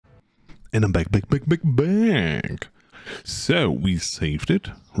And I'm back. So, we saved it,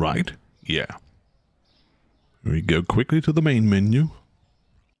 right? Yeah. We go quickly to the main menu.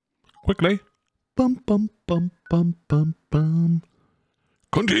 Quickly. Bum, bum, bum, bum, bum, bum.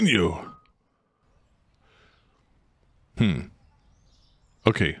 Continue.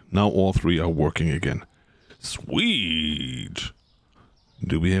 Okay, now all three are working again. Sweet.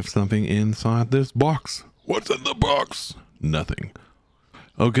 Do we have something inside this box? What's in the box? Nothing.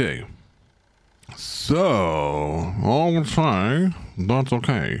 Okay. So, I would say that's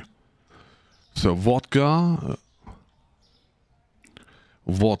okay. So, vodka.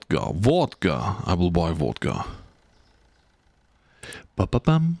 Vodka. I will buy vodka.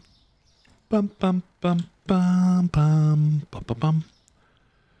 Ba-ba-bum. Bum, bum, bum, bum, bum, ba-ba-bum.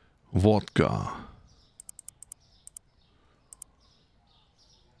 Vodka.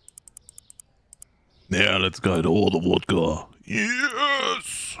 Yeah, let's get all the vodka.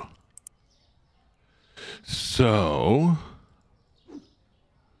 Yes! So,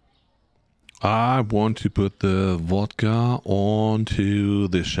 I want to put the vodka onto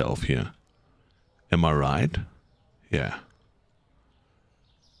this shelf here. Am I right? Yeah.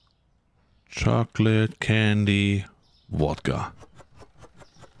 Chocolate, candy, vodka.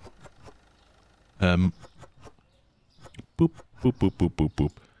 Boop, boop, boop, boop, boop,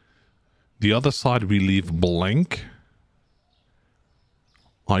 boop. The other side we leave blank.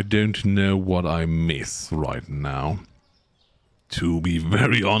 I don't know what I miss right now. To be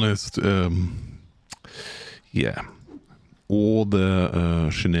very honest, yeah. All the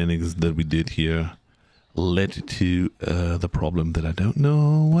shenanigans that we did here led to the problem that I don't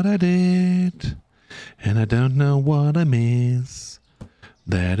know what I did. And I don't know what I miss.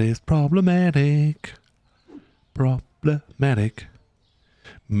 That is problematic.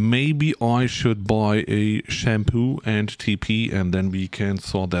 Maybe I should buy a shampoo and TP and then we can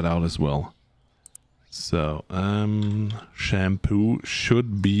sort that out as well. So, shampoo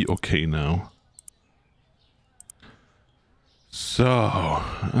should be okay now. So,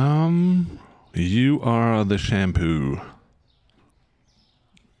 you are the shampoo.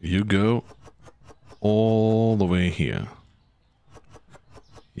 You go all the way here.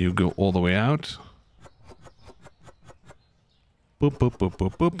 You go all the way out. Boop, boop, boop,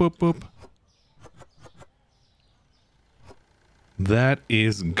 boop, boop, boop, boop. That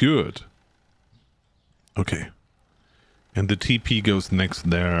is good. Okay. And the TP goes next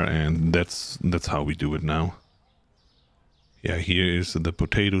there, and that's how we do it now. Yeah, here is the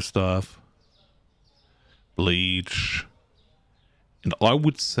potato stuff. Bleach. And I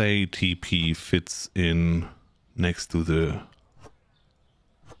would say TP fits in next to the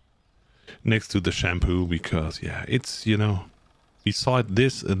shampoo because, yeah, it's, you know, beside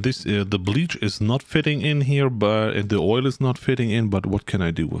this, the bleach is not fitting in here, but and the oil is not fitting in, but what can I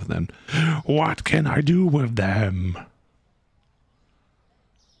do with them? What can I do with them?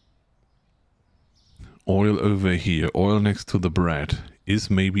 Oil over here, oil next to the bread is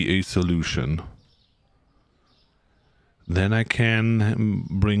maybe a solution. Then I can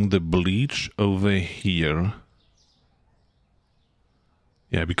bring the bleach over here.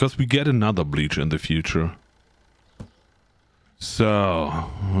 Yeah, because we get another bleach in the future. So,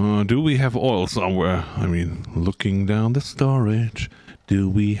 do we have oil somewhere? I mean, looking down the storage, do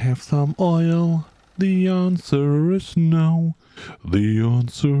we have some oil? The answer is no. The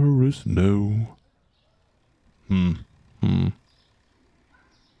answer is no.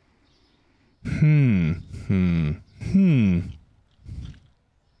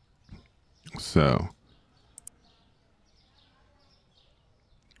 So,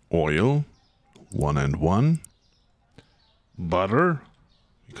 oil, 1 and 1. Butter,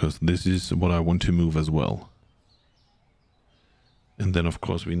 because this is what I want to move as well. And then, of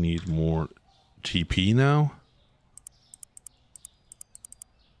course, we need more TP now.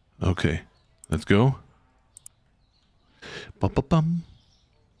 Okay, let's go. Ba-ba-bum.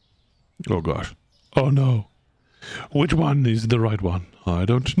 Oh, gosh. Oh, no. Which one is the right one? I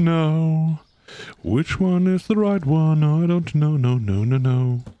don't know. Which one is the right one? I don't know.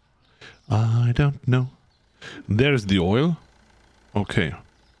 No. I don't know. There's the oil. Okay.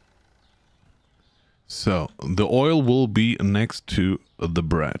 So, the oil will be next to the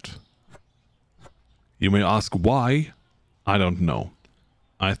bread. You may ask why. I don't know.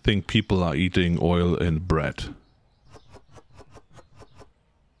 I think people are eating oil and bread.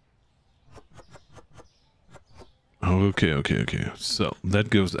 Okay. So, that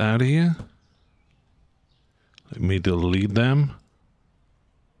goes out of here. Let me delete them.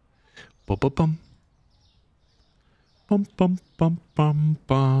 Bum. Bum.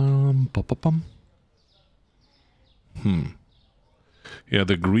 Yeah,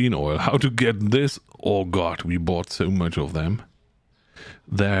 the green oil. How to get this? Oh god, we bought so much of them.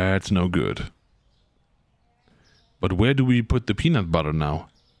 That's no good. But where do we put the peanut butter now?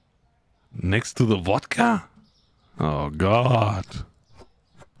 Next to the vodka? Oh god.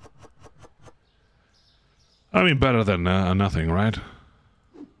 I mean, better than nothing, right?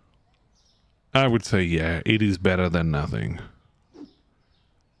 I would say, yeah, it is better than nothing.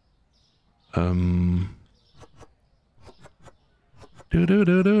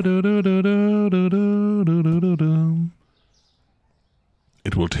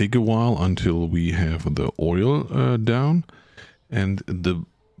 It will take a while until we have the oil down, and the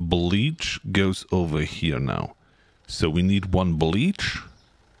bleach goes over here now. So we need one bleach,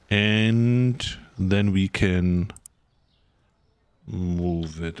 and then we can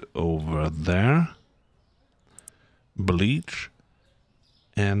move it over there. Bleach.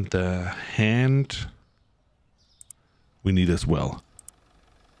 And the hand we need as well.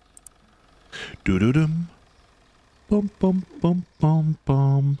 Doo-doo-dum. Bum, bum, bum, bum,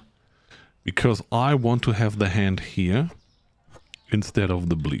 bum. Because I want to have the hand here instead of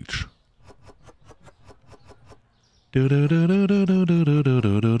the bleach. I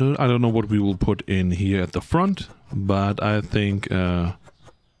don't know what we will put in here at the front, but I think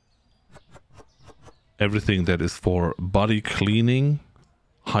everything that is for body cleaning,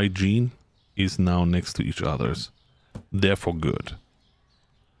 hygiene, is now next to each other's. Therefore good.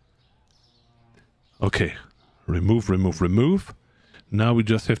 Okay. Remove, remove, remove. Now we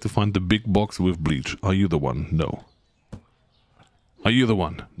just have to find the big box with bleach. Are you the one? No. Are you the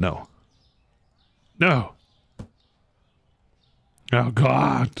one? No. No. Oh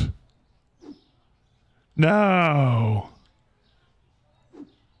god. No.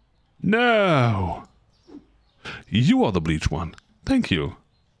 No. You are the bleach one. Thank you.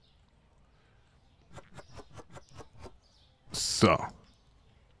 So.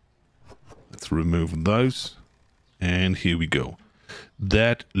 Let's remove those. And here we go.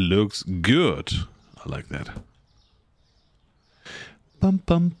 That looks good. I like that. Bum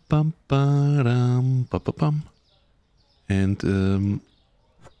bum bum ba-dum, ba-ba-bum. And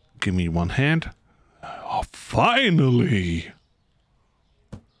give me one hand. Oh, finally!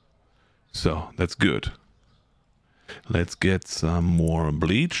 So, that's good. Let's get some more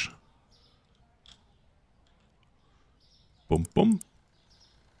bleach. Boom, boom.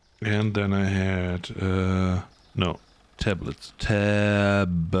 And then I had, no, tablets.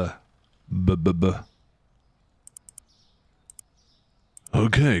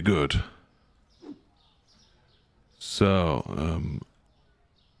 Okay, good. So,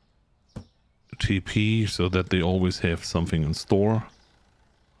 TP, so that they always have something in store.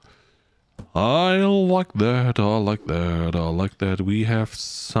 I like that, I like that, I like that. We have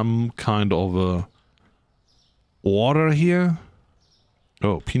some kind of a water here.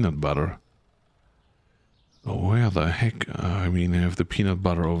 Oh, peanut butter. Oh, where the heck? I mean, I have the peanut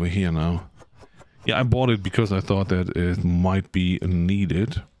butter over here now. Yeah, I bought it because I thought that it might be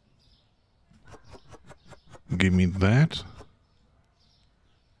needed. Give me that.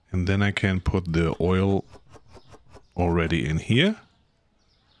 And then I can put the oil already in here.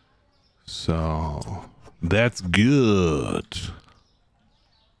 So, that's good.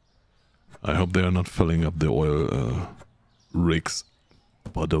 I hope they are not filling up the oil rigs.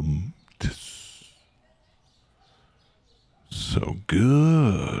 Bottom. So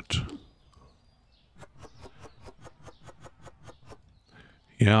good.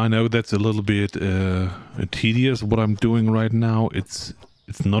 Yeah, I know that's a little bit tedious what I'm doing right now. It's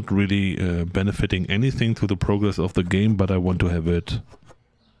not really benefiting anything to the progress of the game, but I want to have it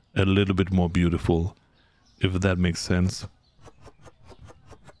a little bit more beautiful, if that makes sense.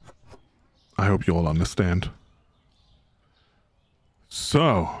 I hope you all understand.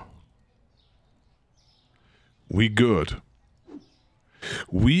 So, we good.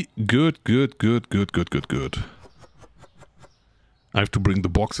 We good. I have to bring the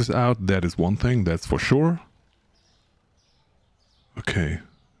boxes out. That is one thing, that's for sure. Okay.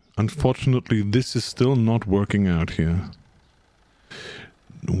 Unfortunately, this is still not working out here.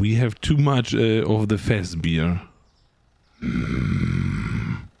 We have too much of the fast beer.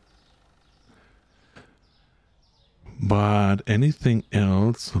 But anything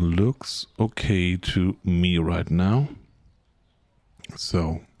else looks okay to me right now.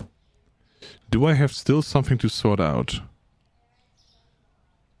 So, do I have still something to sort out?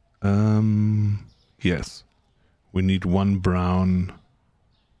 Yes. We need one brown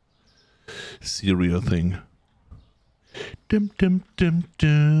cereal thing. Dum dum dum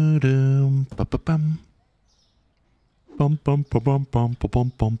dum dum ba ba bum. Bum bum ba bum bum ba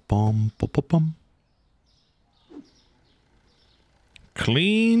bum bum bum ba ba bum.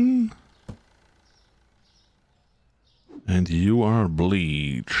 clean. And you are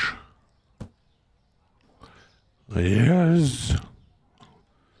bleach. Yes.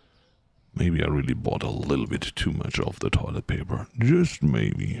 Maybe I really bought a little bit too much of the toilet paper. Just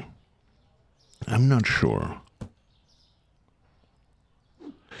maybe. I'm not sure.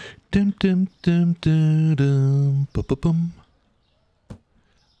 Dum dum dum dum dum bum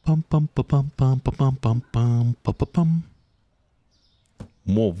bum bum bum bum bum bum bum bum bum bum.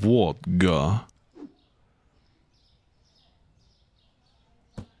 More vodka.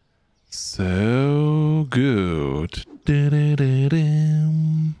 So good.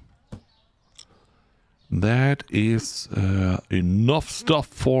 That is enough stuff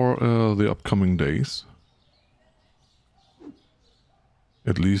for the upcoming days.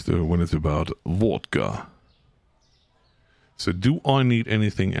 At least when it's about vodka. So do I need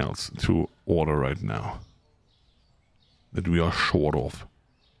anything else to order right now? That we are short of?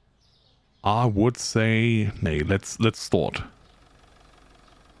 I would say, nay, let's start.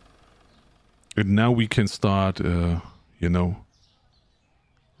 And now we can start, you know,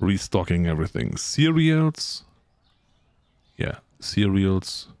 restocking everything. Cereals. Yeah,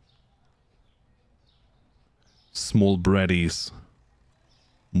 cereals. Small breadies.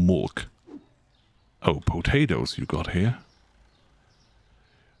 Milk. Oh, potatoes you got here.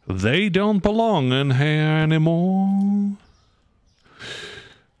 They don't belong in here anymore.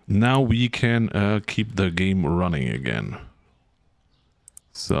 Now we can keep the game running again.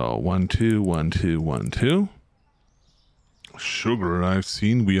 So 1, 2, 1, 2, 1, 2. Sugar, I've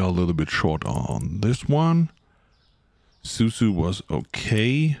seen we are a little bit short on this one. Susu was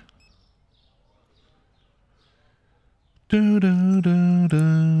okay. Da, da, da,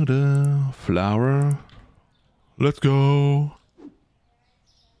 da, da. Flour. Let's go.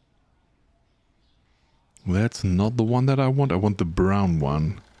 That's not the one that I want. I want the brown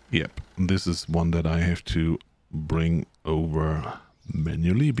one. Yep, this is one that I have to bring over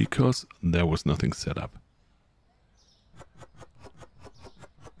manually because there was nothing set up.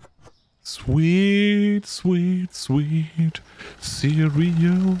 Sweet, sweet, sweet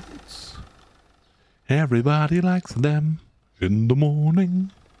cereals. Everybody likes them in the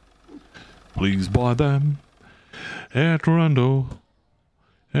morning. Please buy them at Rando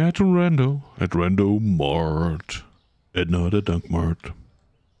Mart. At not a Dunk Mart.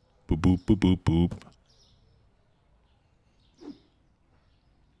 Boop, boop, boop, boop, boop.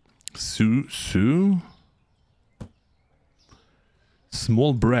 Sue?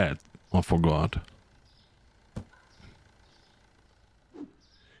 Small bread. I forgot.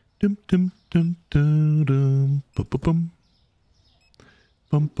 Dum dum dum dum dum bum bum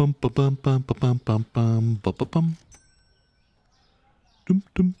bum bum bum bum bum bum bum bum bum bum dum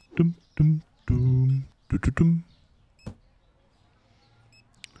dum dum dum dum dum dum.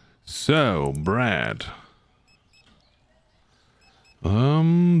 So bread.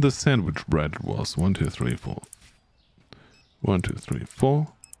 The sandwich bread was 1, 2, 3, 4. 1, 2, 3, 4.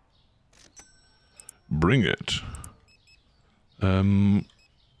 Bring it.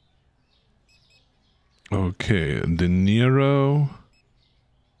 Okay, De Niro.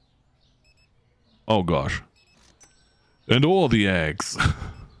 Oh gosh. And all the eggs.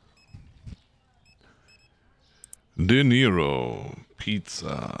 De Niro.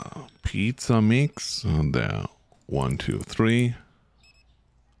 Pizza. Pizza mix. And there. 1, 2, 3.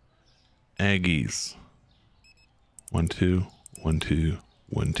 Eggies. 1, 2, 1, 2,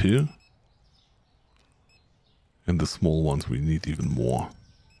 1, 2. And the small ones we need even more.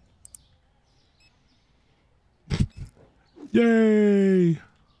 Yay!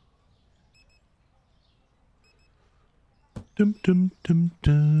 Dum dum dum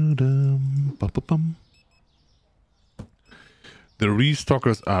dum dum ba, ba, bum. The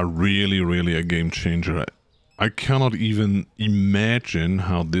restockers are really a game changer. I cannot even imagine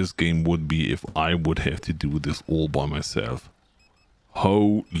how this game would be if I would have to do this all by myself.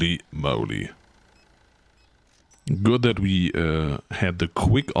 Holy moly. Good that we had the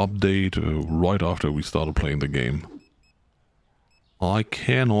quick update right after we started playing the game. I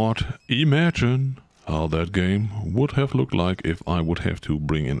cannot imagine how that game would have looked like if I would have to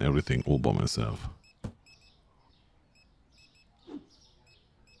bring in everything all by myself.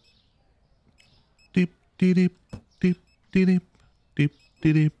 Deep, deep, deep, deep, deep, deep,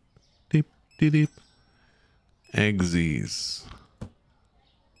 deep, deep, deep. Eggs.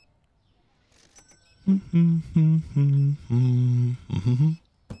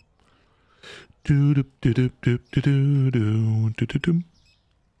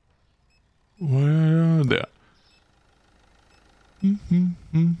 Where there?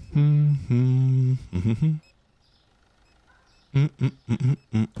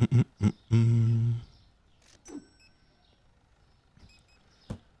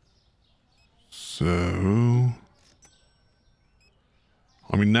 So,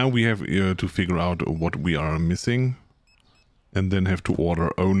 I mean, now we have to figure out what we are missing, and then have to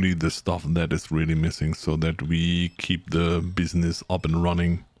order only the stuff that is really missing, so that we keep the business up and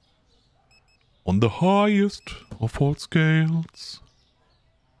running on the highest of all scales.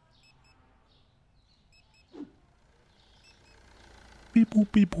 Beep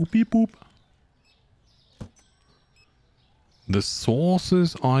boop, beep boop, beep boop. The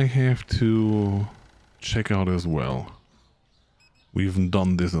sources I have to check out as well. We haven't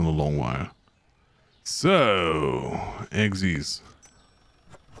done this in a long while. So, exes.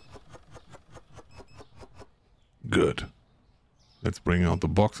 Good. Let's bring out the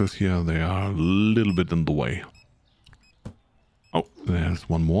boxes here. They are a little bit in the way. Oh, there's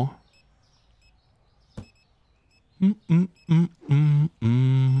one more. We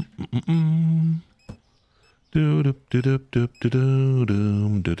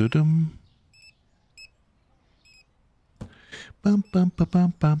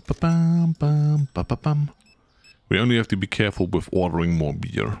only have to be careful with ordering more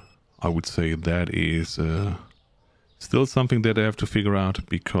beer. I would say that is still something that I have to figure out,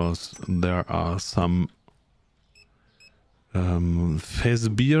 because there are some fizz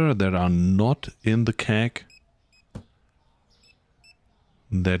beer that are not in the keg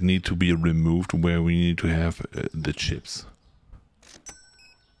that need to be removed, where we need to have the chips.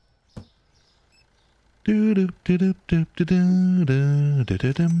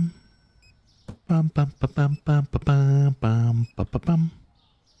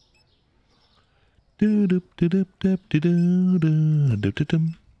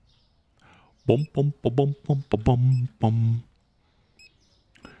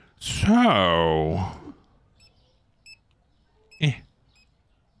 So,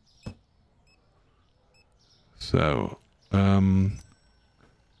 So,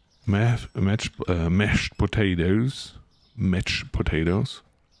 mashed potatoes,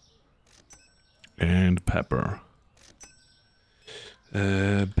 and pepper.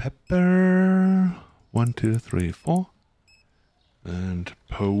 Pepper, 1, 2, 3, 4, and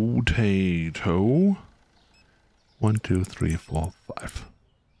potato, 1, 2, 3, 4, 5.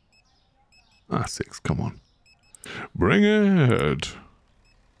 6, come on. Bring it!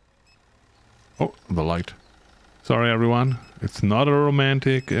 Oh, the light. Sorry everyone, it's not a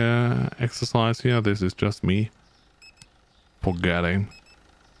romantic exercise here, this is just me forgetting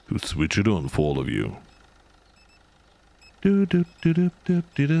to switch it on for all of you.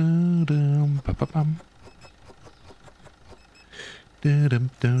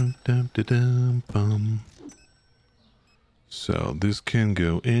 So this can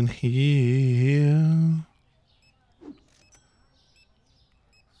go in here.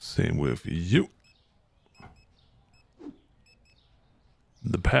 Same with you.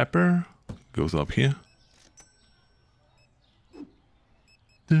 The pepper goes up here.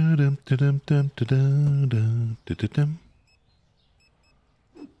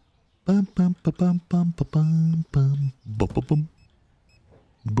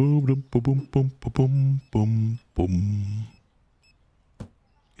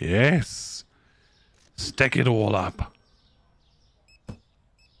 Yes. Stack it all up.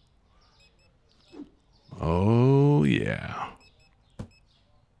 Oh yeah.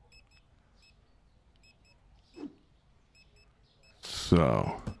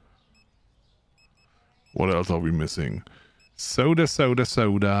 So, what else are we missing? Soda,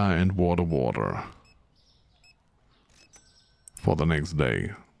 and water. For the next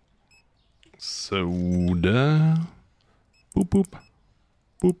day. Soda. Boop, boop.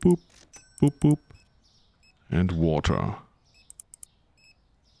 Boop, boop. Boop, boop. And water.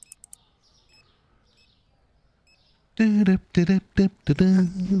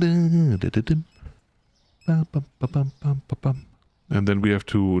 And then we have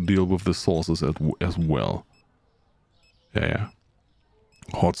to deal with the sauces as well. Yeah.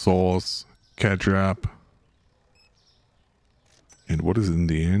 Hot sauce, ketchup. And what is in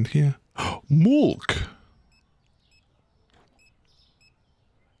the end here? Milk!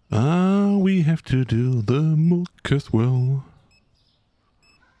 We have to do the milk as well.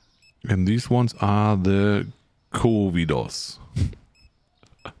 And these ones are the Covidos.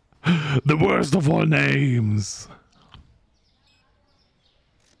 The worst of all names!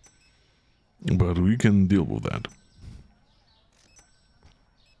 But we can deal with that.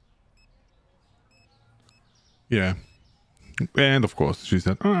 Yeah. And of course she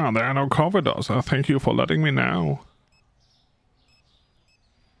said, there are no Covidos. Thank you for letting me know.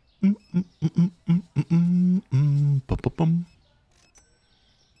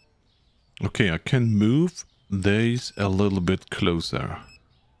 Okay, I can move these a little bit closer.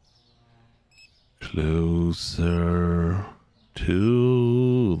 Closer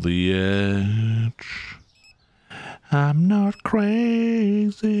to the edge. I'm not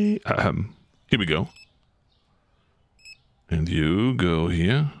crazy. Here we go. And you go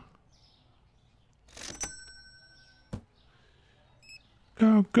here.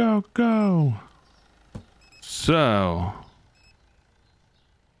 Go, go, go. So.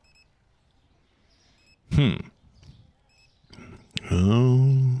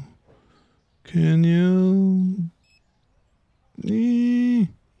 Oh. Can you?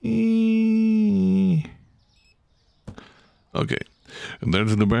 Okay. And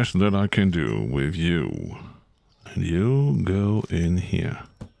that's the best that I can do with you. And you go in here.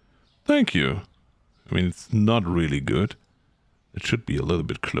 Thank you. I mean, it's not really good. It should be a little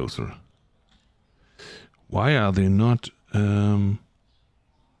bit closer. Why are they not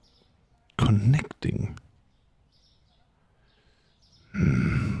connecting?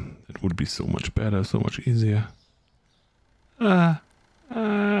 It would be so much better, so much easier.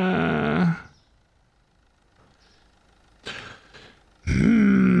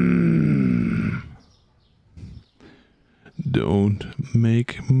 Don't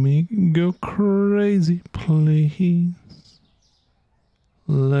make me go crazy, please.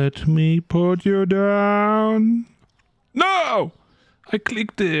 Let me put you down. No! I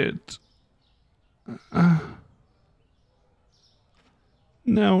clicked it.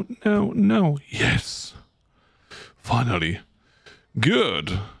 No, no, no. Yes. Finally.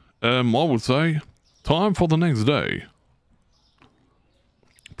 Good. I would say, time for the next day.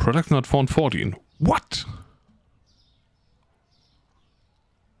 Product not found 14. What?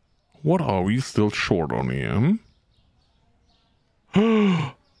 What are we still short on here?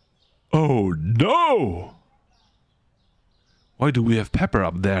 Oh no! Why do we have pepper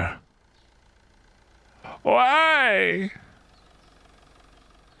up there? Why?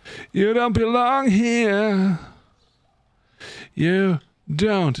 You don't belong here. You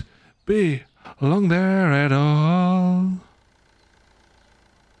don't belong there at all.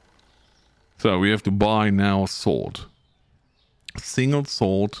 So we have to buy now salt. Single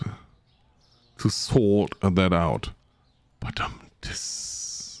salt to sort that out. But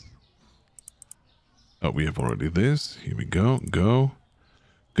this. Oh, we have already this. Here we go. Go.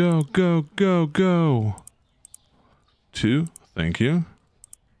 Go, go, go, go. 2. Thank you.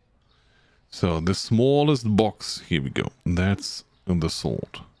 So the smallest box. Here we go. That's the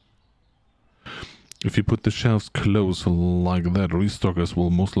salt. If you put the shelves close like that, restockers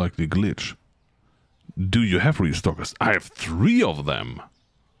will most likely glitch. Do you have restockers? I have 3 of them.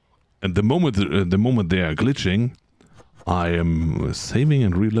 And the moment they are glitching, I am saving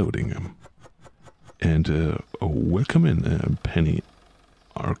and reloading them. And welcome in, Penny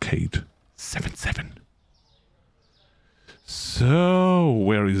Arcade 77. So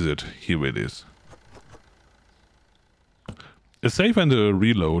where is it? Here it is. A save and a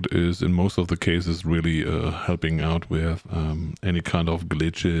reload is in most of the cases really helping out with any kind of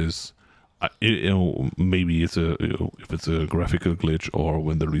glitches. Maybe it's if it's a graphical glitch or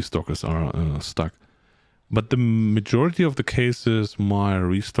when the restockers are stuck. But the majority of the cases, my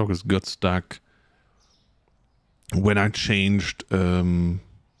restockers got stuck when I changed the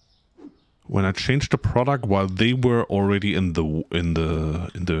product while they were already in the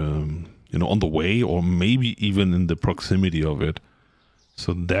on the way, or maybe even in the proximity of it.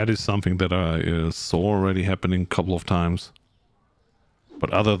 So that is something that I saw already happening a couple of times. But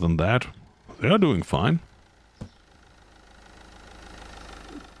other than that, they are doing fine.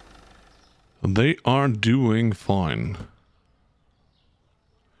 They are doing fine.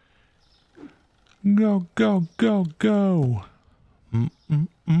 Go, go, go, go.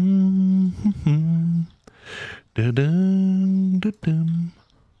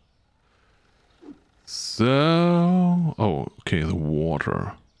 So, oh, okay, the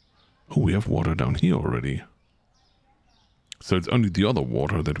water. Oh, we have water down here already. So it's only the other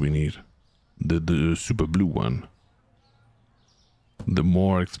water that we need. The super blue one. The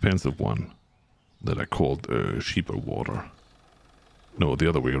more expensive one. That I called cheaper water. No, the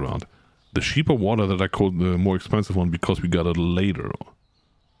other way around. The cheaper water that I called the more expensive one because we got it later.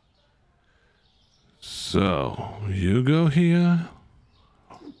 So, you go here.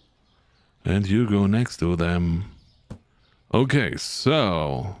 And you go next to them. Okay,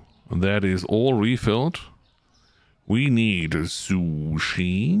 so that is all refilled. We need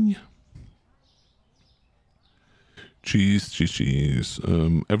sushi. Cheese.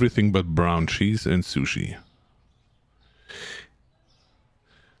 Everything but brown cheese and sushi.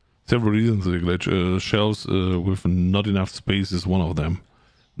 Several reasons the glitch. Shelves with not enough space is one of them.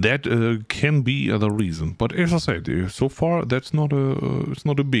 That can be the reason. But as I said, so far that's not it's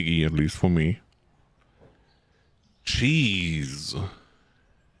not a biggie, at least for me. Cheese.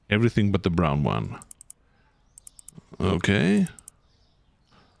 Everything but the brown one. Okay.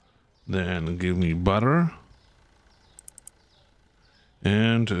 Then give me butter.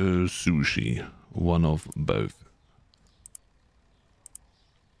 And sushi. One of both.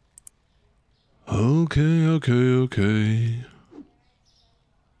 Okay.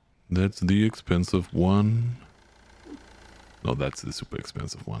 That's the expensive one. No, that's the super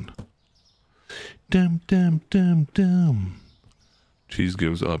expensive one. Damn. Cheese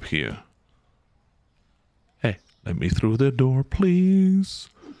goes up here. Hey, let me through the door, please.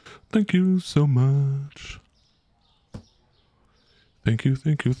 Thank you so much. Thank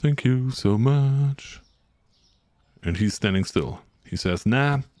you so much. And he's standing still. He says,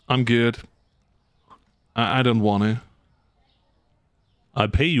 nah, I'm good. I don't want it. I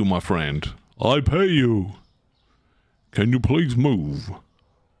pay you, my friend. I pay you. Can you please move?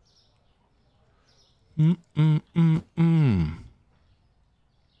 Oh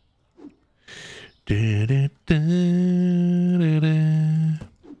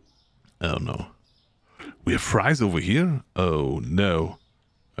no. We have fries over here? Oh no.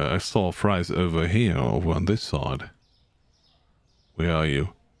 I saw fries over here, over on this side. Where are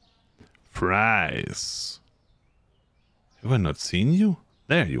you? Fries. Have I not seen you?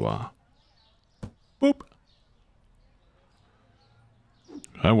 There you are. Boop.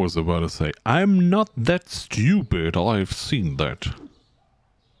 I was about to say, I'm not that stupid. I've seen that.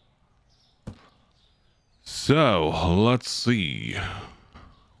 So, let's see.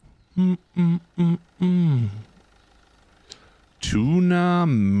 Tuna,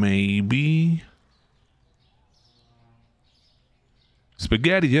 maybe.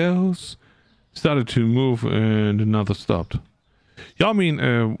 SpaghettiOs. Started to move and another stopped. Yeah, I mean,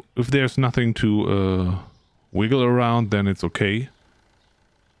 if there's nothing to wiggle around, then it's okay.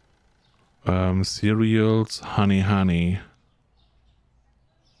 Cereals, honey.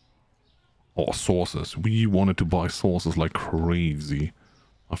 Oh, sauces. We wanted to buy sauces like crazy.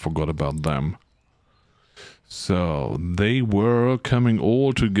 I forgot about them. So, they were coming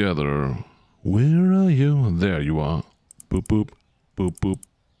all together. Where are you? There you are. Boop, boop, boop, boop,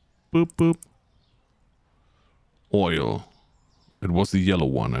 boop, boop. Oil. It was the yellow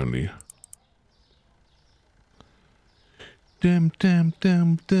one only. Damn.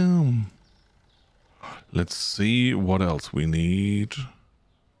 Let's see what else we need.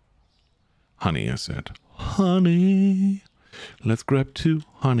 Honey, I said. Honey. Let's grab 2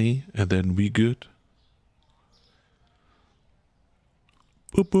 honey and then we good.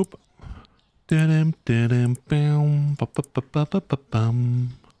 Boop boop.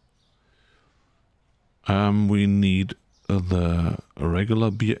 We need the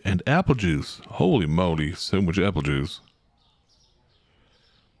regular beer and apple juice. Holy moly, so much apple juice.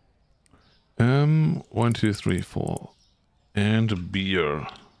 1, 2, 3, 4. And beer.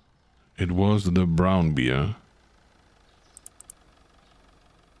 It was the brown beer.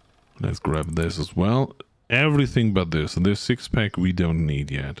 Let's grab this as well. Everything but this. This 6-pack we don't need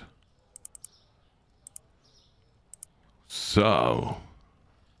yet. So.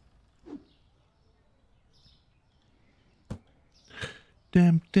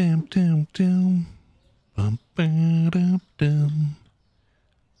 Damn.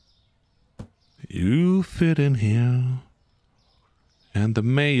 You fit in here. And the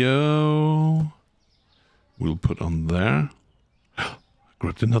mayo we'll put on there.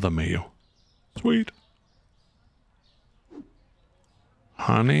 Grabbed another mayo. Sweet.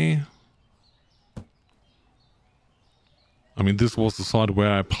 Honey. I mean, this was the side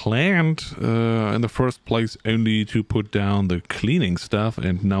where I planned in the first place only to put down the cleaning stuff,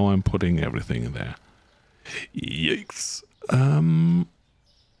 and now I'm putting everything in there. Yikes.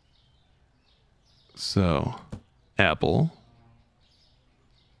 So, apple.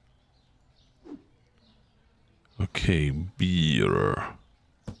 Okay, beer.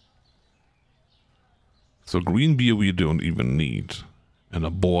 So green beer we don't even need. And I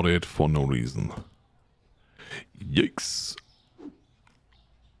bought it for no reason. Yikes.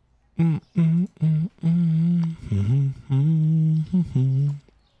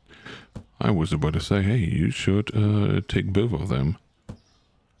 I was about to say, hey, you should take both of them.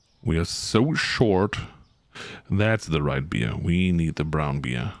 We are so short. That's the right beer. We need the brown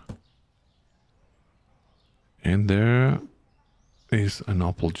beer. And there is an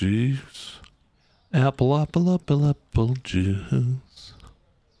apple juice. Apple juice.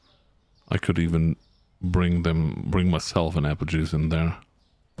 I could even bring myself an apple juice in there.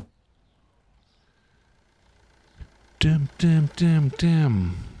 Damn.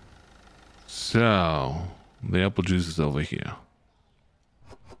 So, the apple juice is over here.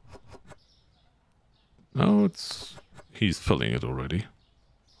 Oh, he's filling it already.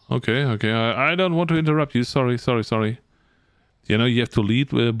 Okay, I don't want to interrupt you. Sorry. You know, you have to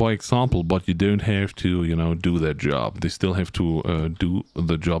lead by example, but you don't have to, you know, do their job. They still have to do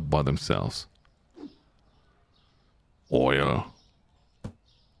the job by themselves. Oil.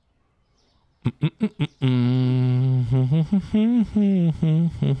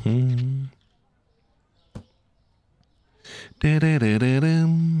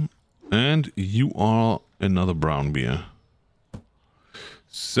 And you are another brown beer.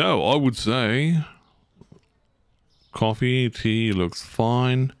 So I would say coffee, tea looks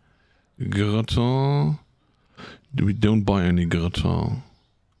fine. Gratin. We don't buy any gratin.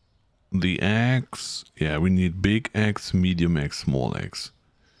 The eggs. Yeah, we need big eggs, medium eggs, small eggs.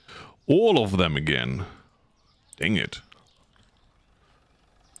 All of them again. Dang it.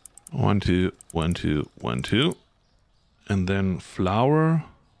 1, 2, 1, 2, 1, 2. And then flour.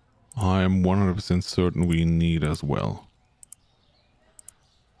 I'm 100% certain we need as well.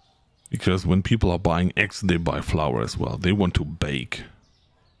 Because when people are buying eggs, they buy flour as well. They want to bake.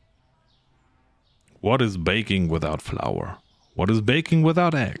 What is baking without flour? What is baking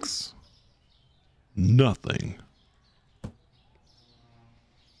without eggs? Nothing.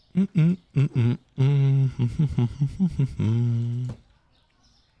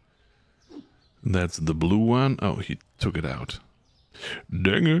 That's the blue one. Oh, he took it out.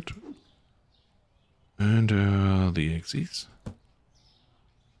 Dang it. And the eggs.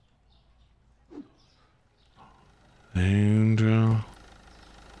 And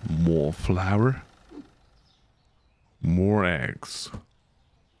more flour. More eggs.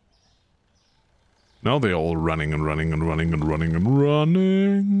 Now they're all running.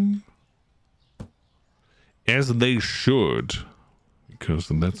 As they should. Because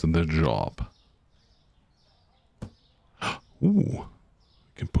that's their job. Ooh.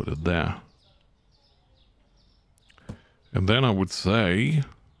 Can put it there. And then I would say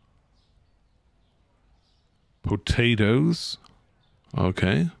potatoes.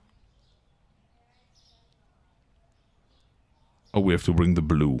 Okay. Oh, we have to bring the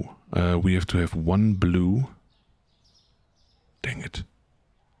blue. We have to have one blue. Dang it.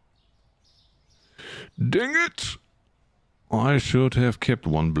 Dang it! I should have kept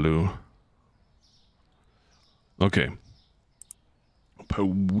one blue. Okay.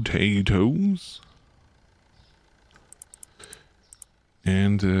 Potatoes.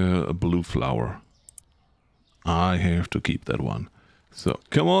 And a blue flower. I have to keep that one. So,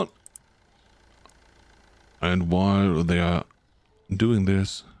 come on. And while they are doing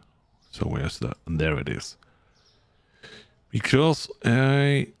this, so where's the... There it is. Because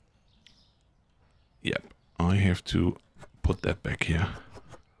yep, I have to put that back here.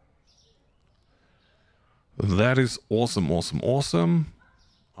 That is awesome.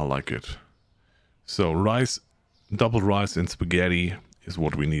 I like it. So rice, double rice and spaghetti is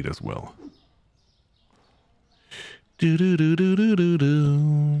what we need as well.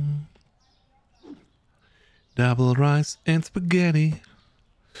 Double rice and spaghetti.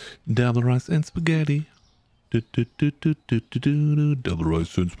 Double rice and spaghetti. Double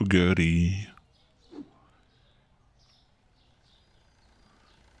rice and spaghetti.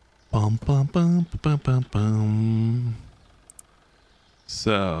 Bum.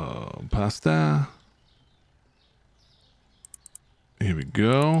 So, pasta. Here we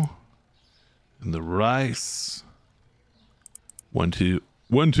go. And the rice. 1, 2.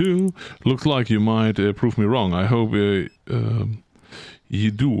 1, 2. Looks like you might prove me wrong. I hope you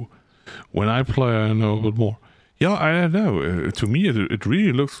do. When I play, I know a bit more. Yeah, I know. To me, it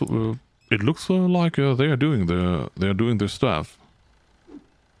really looks. It looks like they are doing their stuff.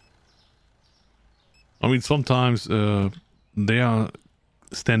 I mean, sometimes they are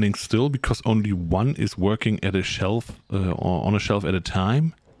standing still because only one is working at a shelf or on a shelf at a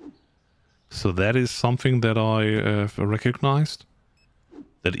time. So that is something that I have recognized.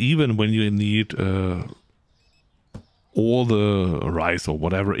 That even when you need all the rice or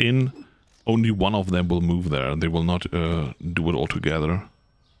whatever in, only one of them will move there. They will not do it all together.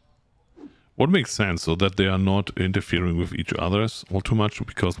 What makes sense, so that they are not interfering with each other's all too much,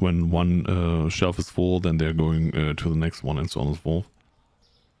 because when one shelf is full, then they're going to the next one and so on and so forth.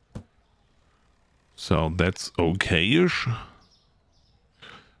 So that's okay-ish.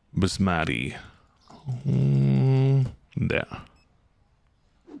 Basmati. There.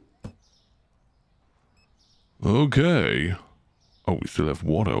 Okay. Oh, we still have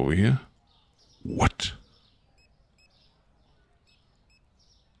water over here. What?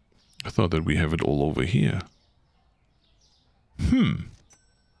 I thought that we have it all over here.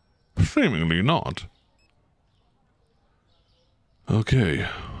 Seemingly not. Okay.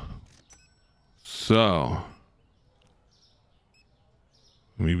 So.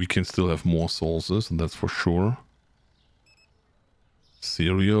 I mean, we can still have more sauces, and that's for sure.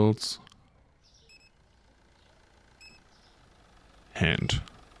 Cereals. Hand.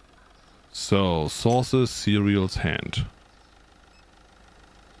 So, sauces, cereals, hand.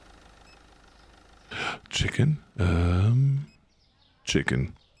 Chicken?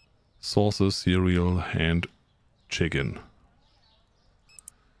 Chicken. Sauces, cereal, hand, chicken.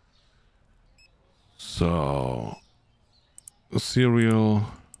 So, cereal,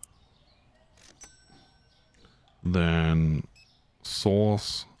 then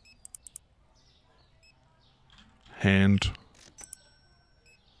sauce, hand,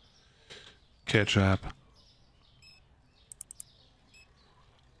 ketchup,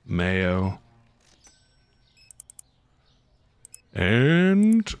 mayo,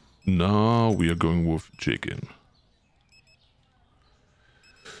 and now we are going with chicken.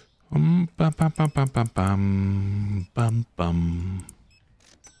 Bum bum bum bum bum bum bum bum.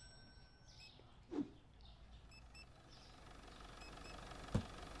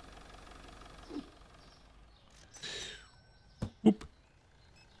 Whoop.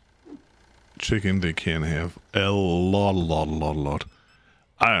 Chicken, they can have a lot.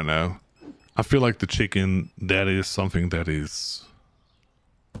 I don't know. I feel like the chicken, that is something that is...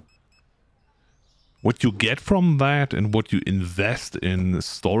 What you get from that and what you invest in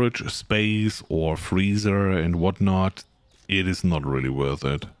storage space or freezer and whatnot, it is not really worth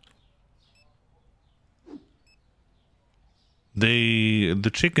it.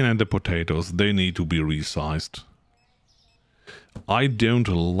 The chicken and the potatoes, they need to be resized. I don't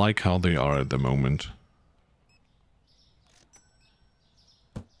like how they are at the moment.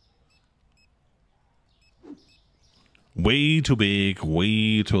 Way too big,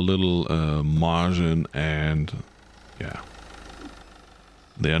 way too little margin, and yeah,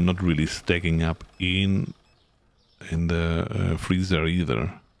 they are not really stacking up in the freezer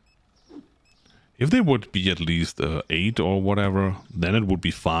either. If they would be at least 8 or whatever, then it would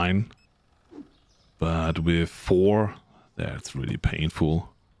be fine. But with 4, that's really painful.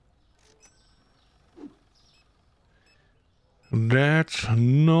 That's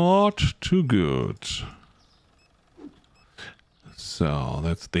not too good. So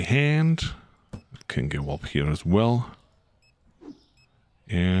that's the hand. Can go up here as well.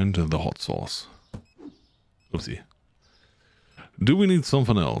 And the hot sauce. Oopsie. Do we need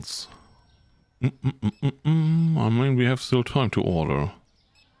something else? I mean, we have still time to order.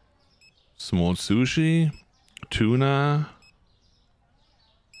 Small sushi. Tuna.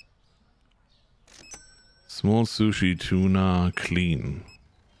 Small sushi, tuna, clean.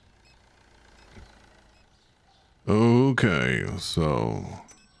 Okay, so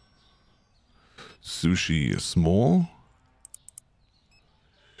sushi is small.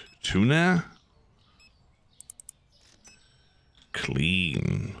 Tuna.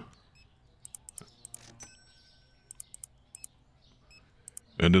 Clean.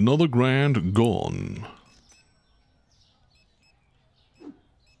 And another grand gone.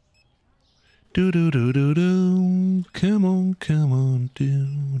 Do do do do do. Come on, do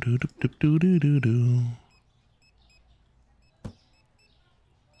do do do do do do.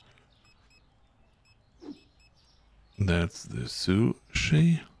 That's the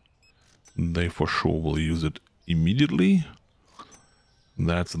sushi. They for sure will use it immediately.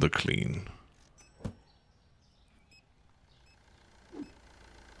 That's the clean.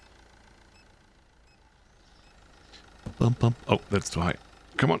 Bump, bump. Oh, that's too high.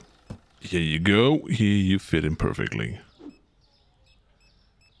 Come on. Here you go. Here you fit in perfectly.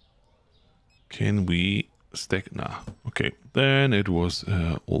 Can we stack? Nah. Okay. Then it was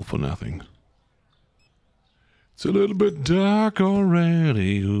all for nothing. It's a little bit dark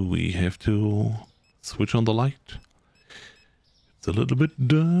already. We have to switch on the light. It's a little bit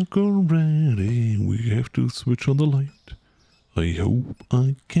dark already. We have to switch on the light. I hope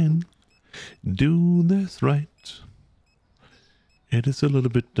I can do this right. It is a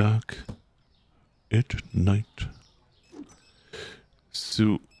little bit dark at night.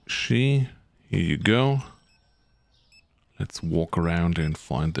 Sushi, here you go. Let's walk around and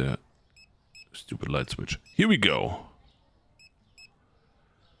find the stupid light switch. Here we go.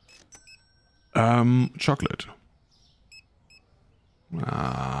 Chocolate.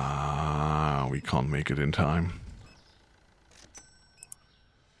 Ah, we can't make it in time.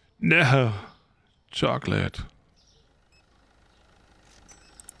 No, chocolate.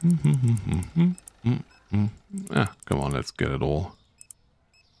 Ah, come on, let's get it all.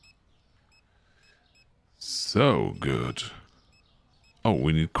 So good. Oh,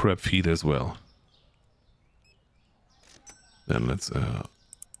 we need crab feed as well. Then let's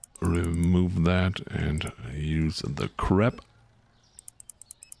remove that and use the crab.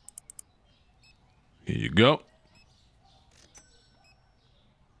 Here you go.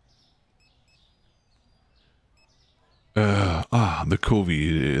 The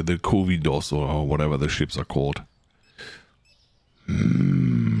Covidos or whatever the ships are called.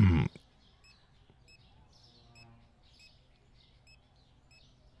 Mm.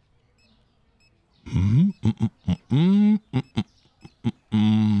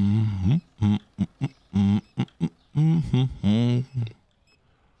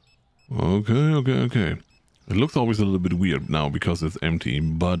 Okay. It looks always a little bit weird now because it's empty,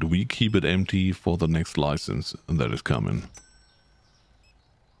 but we keep it empty for the next license that is coming.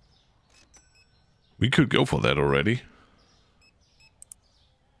 We could go for that already.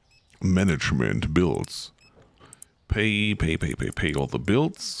 Management bills. Pay all the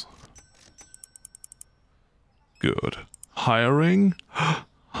bills. Good. Hiring.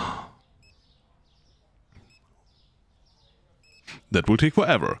 That will take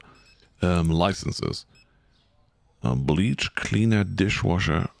forever. Licenses. Bleach, cleaner,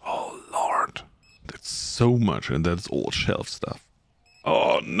 dishwasher. Oh lord. That's so much, and that's all shelf stuff.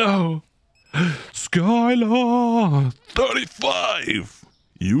 Oh no. Skylar 35.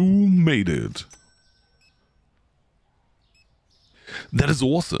 You made it. That is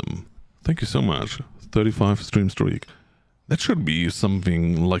awesome. Thank you so much. 35 stream streak. That should be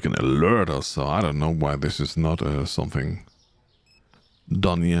something like an alert or so. I don't know why this is not something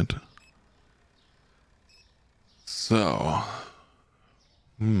done yet. So,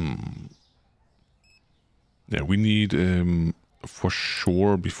 yeah, we need for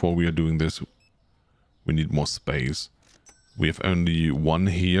sure before we are doing this, we need more space. We have only one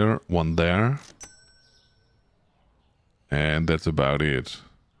here, one there, and that's about it.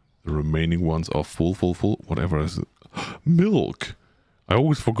 The remaining ones are full. Whatever is it? Milk. I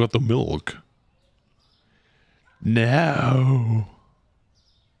always forgot the milk. No.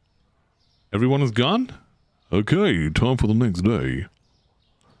 Everyone is gone? Okay, time for the next day.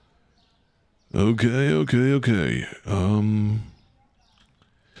 Okay.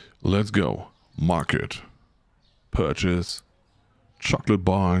 Let's go. Market. Purchase. Chocolate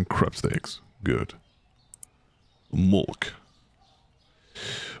bar and crab steaks. Good. Milk.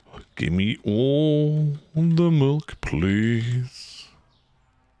 Give me all the milk, please.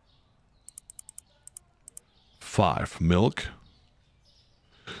 5 milk.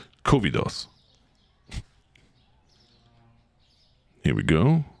 Covidos. Here we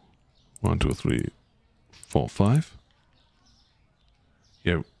go. 1, 2, 3, 4, 5.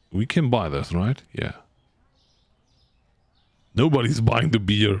 Yeah, we can buy this, right? Yeah. Nobody's buying the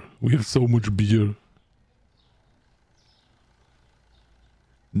beer. We have so much beer.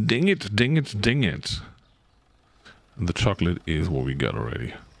 Dang it. And the chocolate is what we got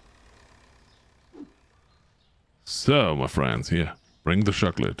already. So, my friends, here, bring the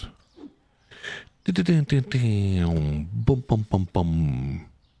chocolate.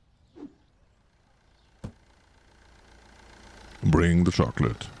 Bring the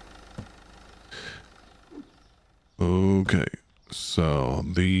chocolate. Okay, so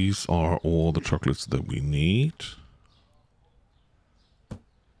these are all the chocolates that we need.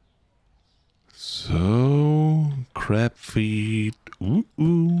 So, crab feet.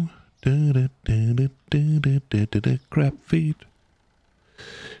 Ooh. Crab feet.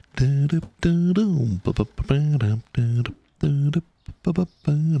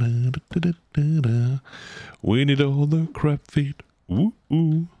 We need all the crab feet.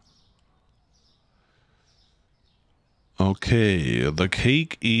 Ooh. Okay, the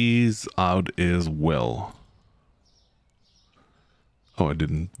cake is out as well. Oh, I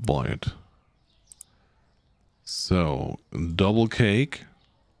didn't buy it. So, double cake.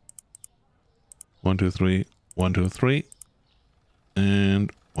 1, 2, 3. 1, 2, 3.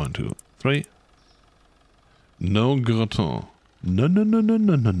 And 1, 2, 3. No gratin. No.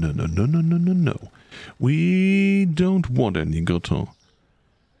 We don't want any gratin.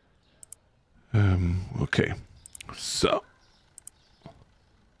 Okay. So.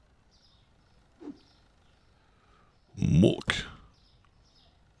 Milk.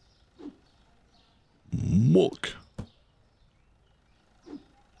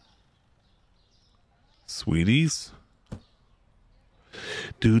 Sweeties.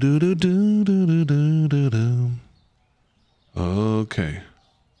 Okay.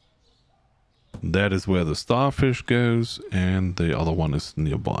 That is where the starfish goes, and the other one is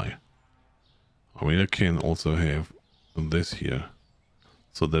nearby. I mean, I can also have this here,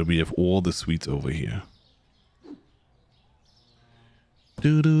 so that we have all the sweets over here.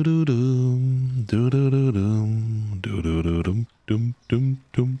 Do do do dum, do do do dum, do do do dum, dum dum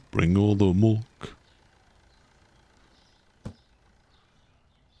dum. Bring all the milk.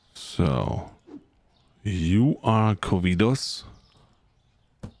 So, you are Covidos.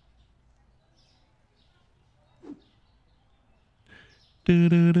 Do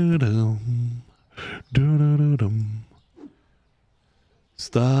do do dum, do do do dum.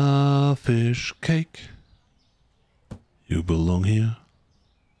 Starfish cake. You belong here.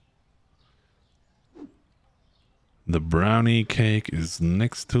 The brownie cake is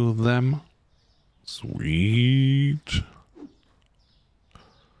next to them. Sweet.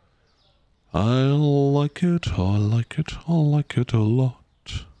 I like it, I like it, I like it a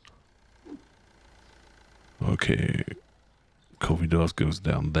lot. Okay. Coffee dust goes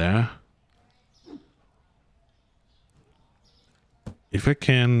down there. If I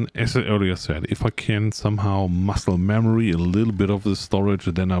can, as I earlier said, if I can somehow muscle memory a little bit of the storage,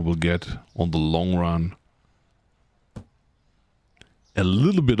 then I will get, on the long run, a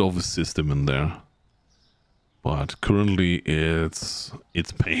little bit of a system in there. But currently it's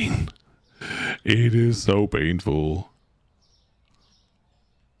pain. It is so painful.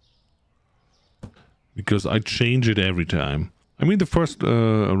 Because I change it every time. I mean, the first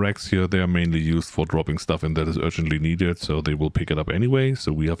racks here, they are mainly used for dropping stuff in that is urgently needed, so they will pick it up anyway.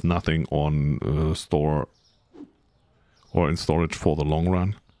 So we have nothing on store or in storage for the long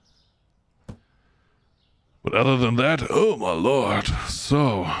run. But other than that, oh my lord.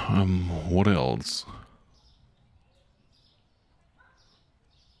 So, what else?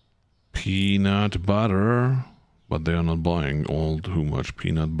 Peanut butter, but they are not buying all too much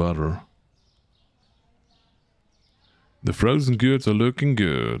peanut butter. The frozen goods are looking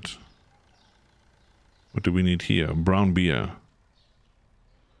good. What do we need here? Brown beer.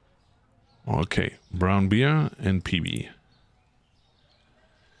 Okay, brown beer and PB.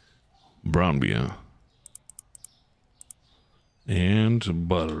 Brown beer. And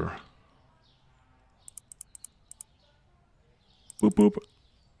butter. Boop boop.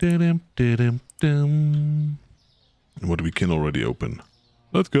 Da-dum, da-dum, dum. What we can already open.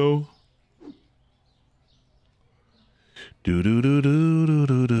 Let's go. Do do do do do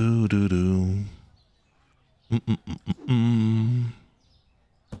do do do do.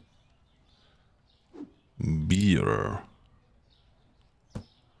 Beer.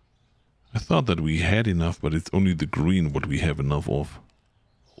 I thought that we had enough, but it's only the green what we have enough of.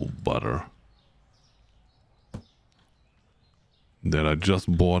 Oh, butter. That I just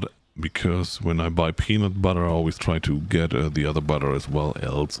bought because when I buy peanut butter, I always try to get the other butter as well,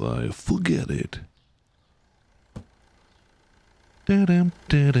 else I forget it. Da-dum,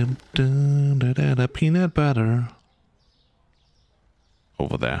 da-dum, dum, da-da-da, peanut butter.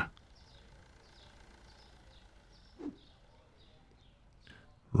 Over there.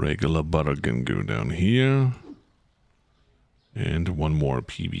 Regular butter can go down here. And one more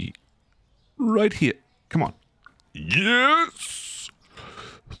PB. Right here. Come on. Yes!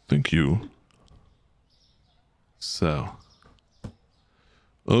 Thank you. So.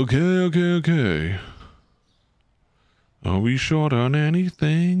 Okay. Are we short on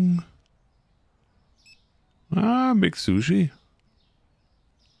anything? Ah, big sushi.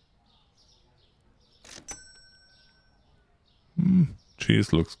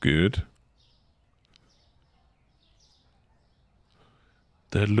 Cheese looks good.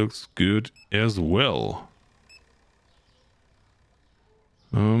 That looks good as well.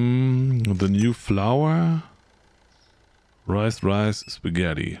 The new flour. Rice,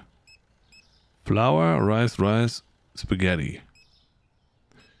 spaghetti. Flour, rice, spaghetti.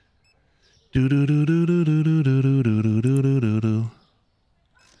 Do do do do do do do do do do do do do.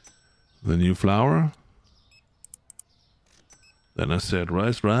 The new flour. Then I said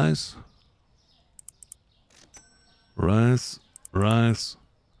rice,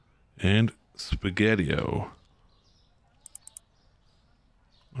 and spaghetti-o.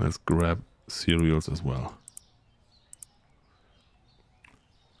 Let's grab cereals as well.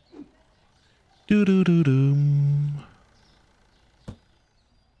 Do do do do.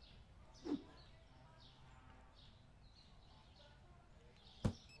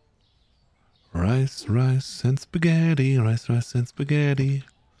 Rice and spaghetti. Rice and spaghetti.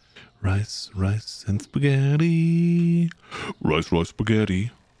 Rice and spaghetti. Rice,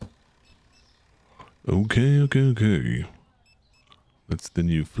 spaghetti. Okay. That's the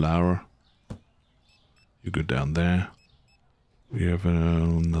new flour. You go down there. We have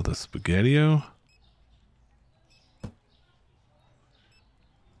another spaghetti-o.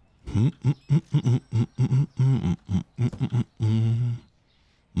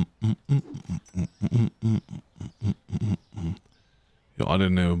 Yeah, I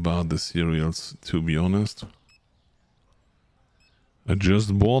don't know about the cereals, to be honest. I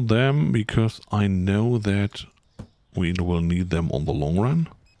just bought them because I know that we will need them on the long run.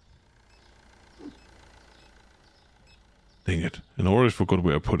 Dang it. And I always forgot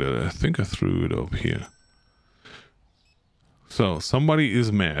where I put it. I think I threw it up here. So, somebody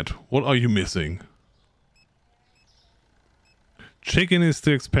is mad. What are you missing? Chicken is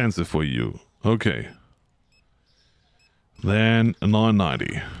too expensive for you. Okay. Then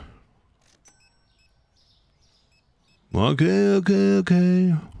 $9.90.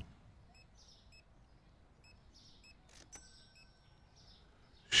 Okay.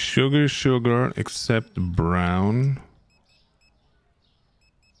 Sugar, except brown.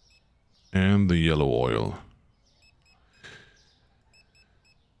 And the yellow oil.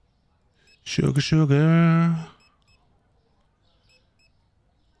 Sugar.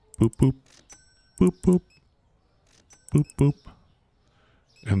 Boop, boop. Boop, boop. Boop, boop.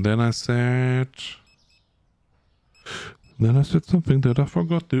 And then I said something that I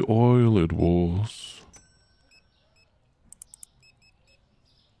forgot the oil it was.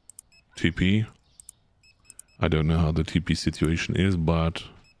 TP. I don't know how the TP situation is, but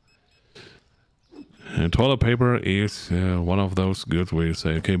toilet paper is one of those good where you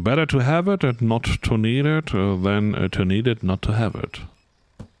say, okay, better to have it and not to need it than to need it not to have it.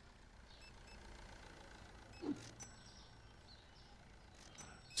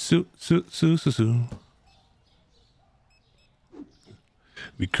 Su.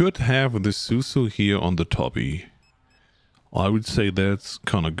 We could have the Susu here on the toppy. I would say that's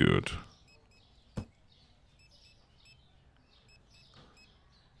kind of good.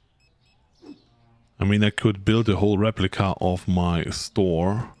 I mean, I could build a whole replica of my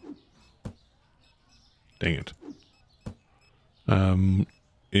store. Dang it.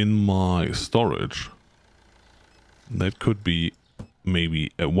 In my storage. That could be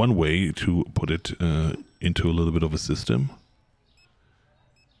maybe one way to put it into a little bit of a system.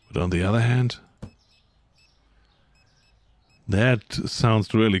 But on the other hand, that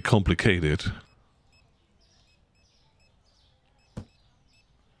sounds really complicated.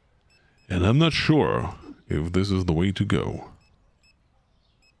 And I'm not sure if this is the way to go.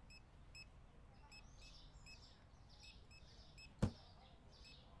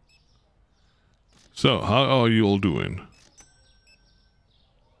 So, how are you all doing?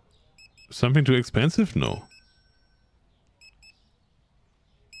 Something too expensive? No.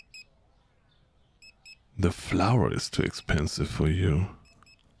 The flour is too expensive for you.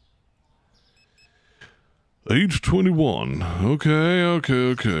 Age 21.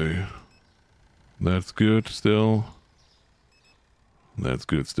 Okay. That's good still. That's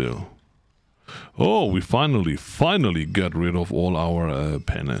good still. Oh, we finally got rid of all our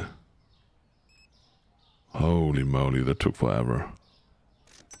penne. Holy moly, that took forever.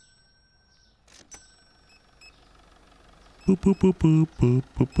 Boop, boop, boop, boop, boop,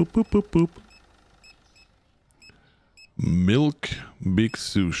 boop, boop, boop, boop, boop. Milk big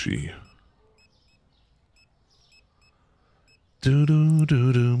sushi. Do do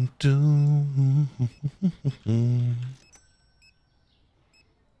do do do.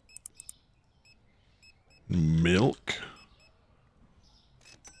 Milk.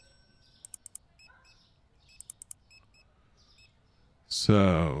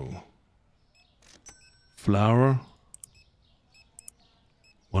 So, flour.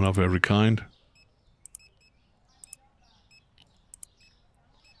 One of every kind.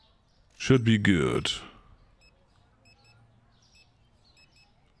 Should be good.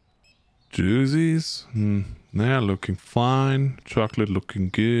 Juices? Nah, looking fine. Chocolate looking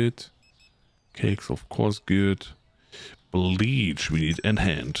good. Cakes, of course, good. Bleach we need in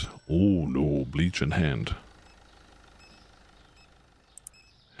hand. Oh no, bleach in hand.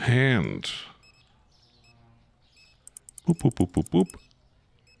 Hand. Boop, boop, boop, boop, boop.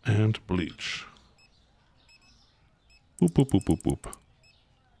 And bleach. Boop, boop, boop, boop, boop.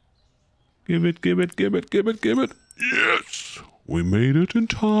 Give it. Yes! We made it in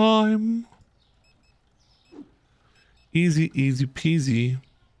time. Easy peasy.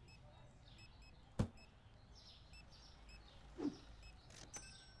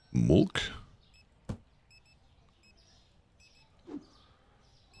 Milk.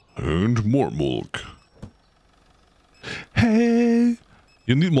 And more milk. Hey!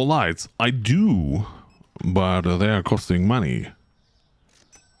 You need more lights. I do. But they are costing money.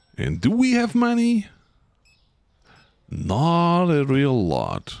 And do we have money? Not a real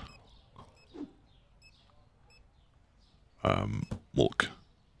lot. Milk.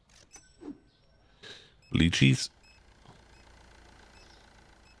 Lychees.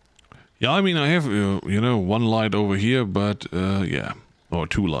 Yeah, I mean, I have, one light over here, but, yeah. Or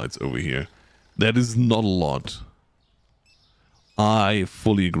 2 lights over here. That is not a lot. I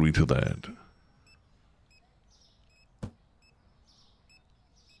fully agree to that.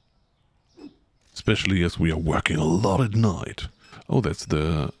 Especially as we are working a lot at night. Oh, that's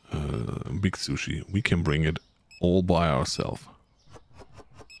the big sushi. We can bring it all by ourselves.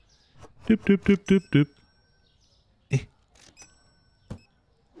 Dip, dip, dip, dip, dip.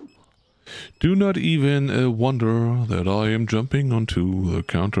 Do not even wonder that I am jumping onto the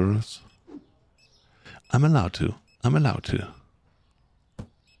counters. I'm allowed to. I'm allowed to.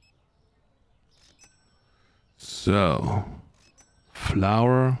 So,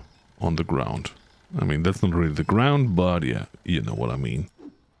 flour on the ground. I mean, that's not really the ground, but yeah, you know what I mean.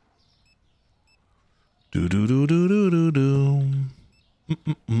 Do do do do do do do.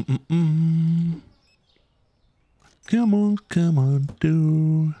 Come on, come on,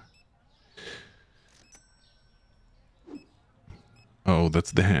 do. Oh,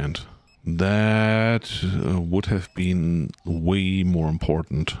 that's the hand. That would have been way more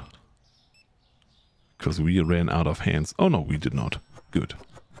important. Because we ran out of hands. Oh no, we did not. Good.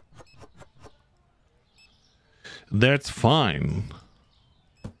 That's fine.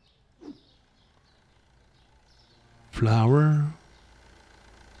 Flour.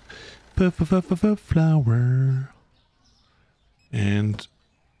 Flour. And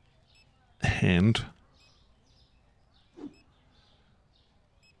hand.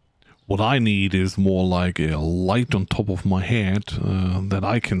 What I need is more like a light on top of my head that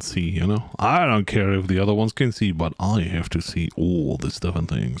I can see, you know? I don't care if the other ones can see, but I have to see all the stuff and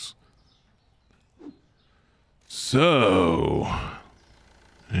things. So...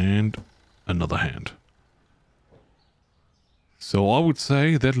 And another hand. So I would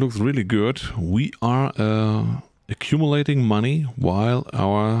say that looks really good. We are accumulating money while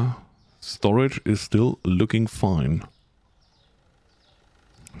our storage is still looking fine.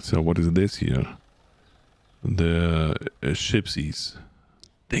 So what is this here? The shipsies.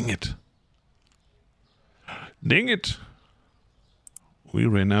 Dang it. Dang it. We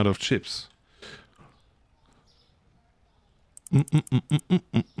ran out of chips.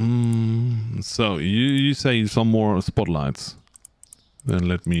 So you say some more spotlights. Then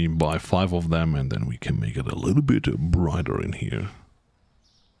let me buy 5 of them and then we can make it a little bit brighter in here.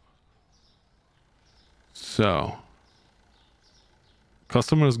 So...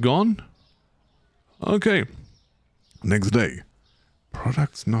 Customer is gone? Okay. Next day.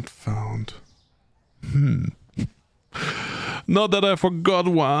 Products not found. Not that I forgot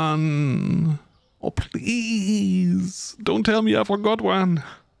one. Oh, please. Don't tell me I forgot one.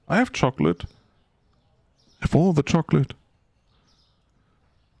 I have chocolate. I have all the chocolate.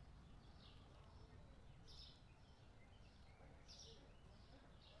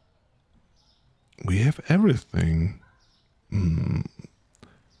 We have everything.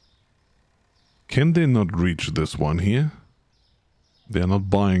 Can they not reach this one here? They are not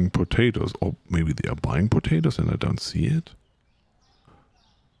buying potatoes. Or maybe they are buying potatoes and I don't see it.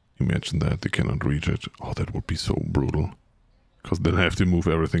 Imagine that. They cannot reach it. Oh, that would be so brutal. Because then I have to move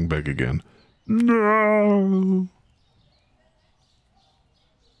everything back again. No!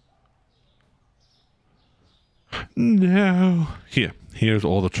 No! Here's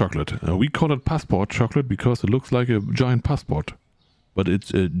all the chocolate. We call it passport chocolate because it looks like a giant passport. But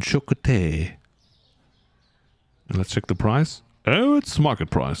it's a chocolate. And let's check the price. Oh, it's market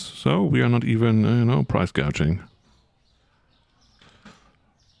price. So we are not even, price gouging.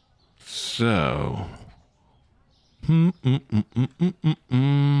 So... Now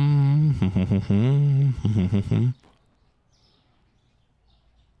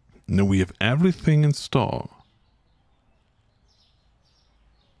we have everything in store.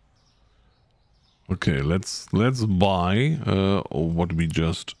 Okay, let's buy what we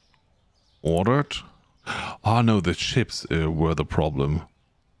just ordered. Oh no, the chips were the problem.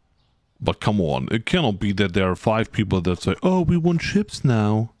 But come on, it cannot be that there are 5 people that say, "Oh, we want chips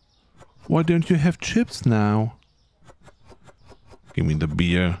now. Why don't you have chips now?" Give me the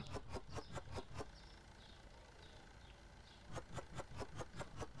beer.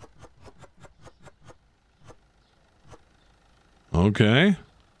 Okay.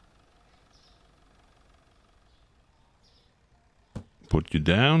 Put you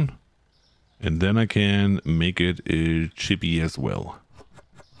down. And then I can make it chippy as well.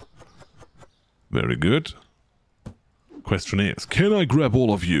 Very good. Question is, can I grab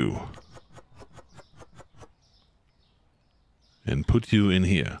all of you? And put you in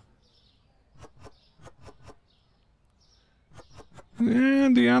here.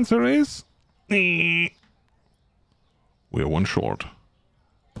 And the answer is... We are 1 short.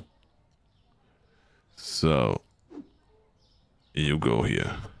 So... You go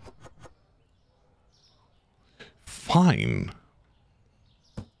here. Fine.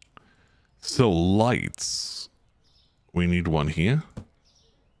 So lights. We need one here.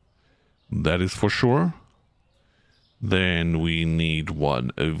 That is for sure. Then we need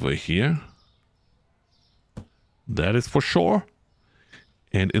one over here. That is for sure.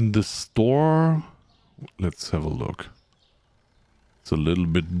 And in the store, let's have a look. It's a little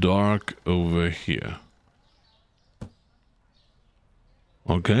bit dark over here.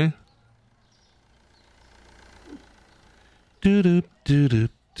 Okay.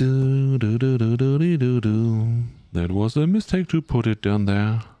 That was a mistake to put it down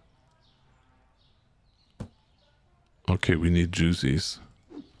there. Okay, we need juices.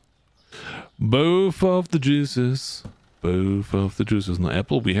 Both of the juices. Both of the juices. Now,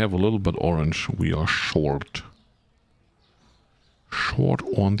 apple, we have a little bit orange. We are short. Short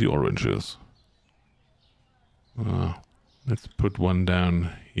on the oranges. Let's put one down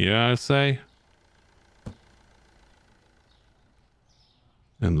here, I say.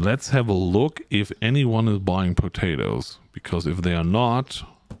 And let's have a look if anyone is buying potatoes. Because if they are not,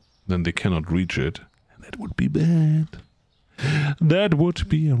 then they cannot reach it. And that would be bad. That would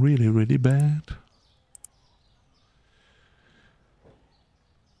be really, really bad.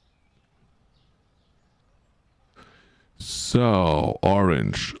 So,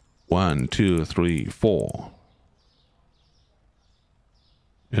 orange. 1, 2, 3, 4.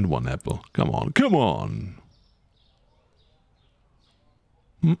 And one apple. Come on, come on.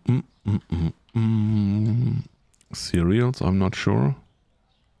 Cereals, I'm not sure.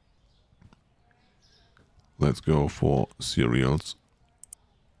 Let's go for cereals.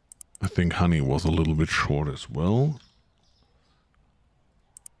 I think honey was a little bit short as well.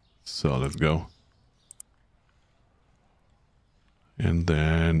 So let's go. And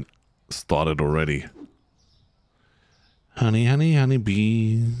then started already. Honey, honey, honey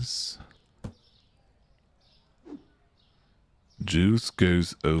bees. Juice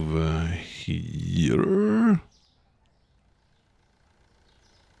goes over here.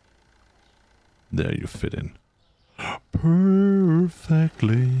 There you fit in.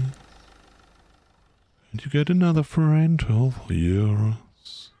 Perfectly. And you get another friend of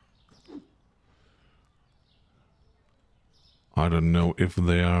yours. I don't know if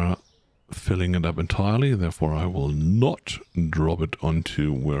they are filling it up entirely, therefore I will not drop it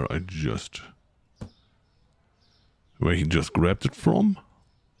onto where he just grabbed it from.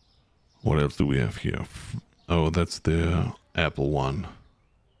 What else do we have here? Oh, that's the apple one.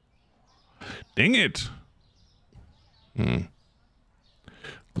 Dang it!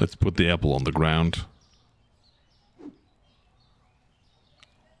 Let's put the apple on the ground.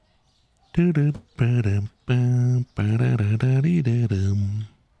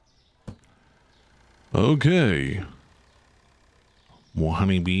 Okay. More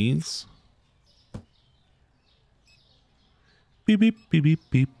honeybees. Beep, beep, beep, beep,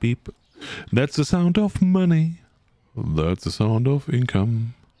 beep, beep. That's the sound of money. That's the sound of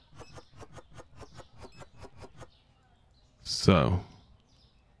income. So.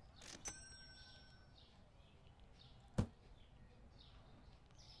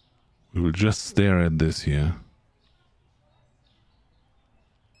 We will just stare at this here.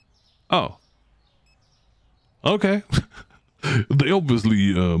 Oh. Okay. They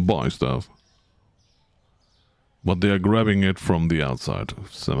obviously buy stuff. But they are grabbing it from the outside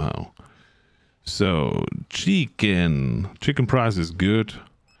somehow. So, chicken. Chicken price is good.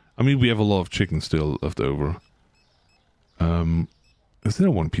 I mean, we have a lot of chicken still left over. Is there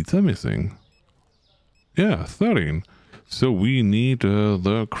one pizza missing? Yeah, 13. So we need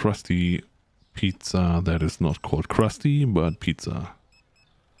the crusty pizza that is not called crusty, but pizza.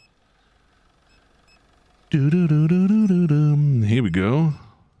 Here we go.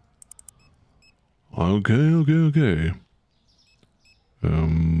 Okay.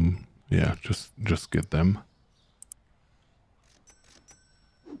 Yeah, just get them.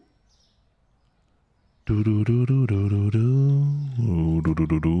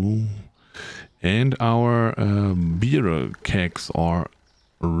 And our beer kegs are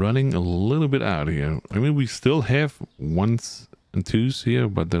running a little bit out here. I mean, we still have 1s and 2s here,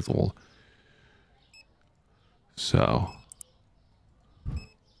 but that's all. So.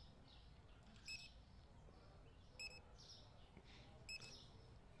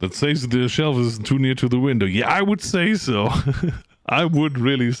 That says the shelf is too near to the window. Yeah, I would say so. I would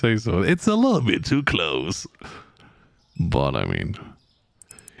really say so. It's a little bit too close. But I mean,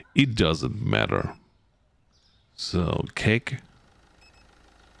 it doesn't matter. So, cake.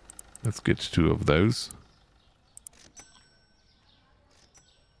 Let's get 2 of those.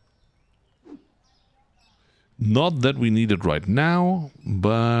 Not that we need it right now,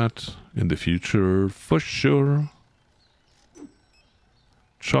 but in the future for sure.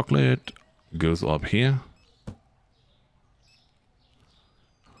 Chocolate goes up here.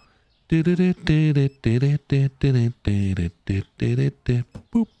 Boop,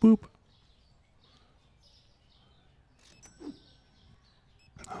 boop.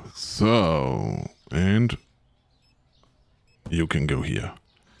 So, and you can go here.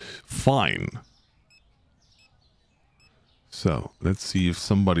 Fine. So, let's see if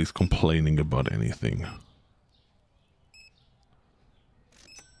somebody's complaining about anything.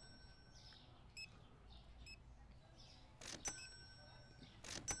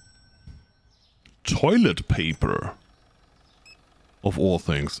 Toilet paper. Of all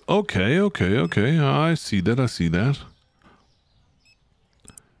things. Okay, okay, okay. I see that, I see that.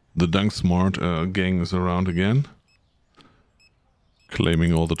 The Dunk Smart gang is around again.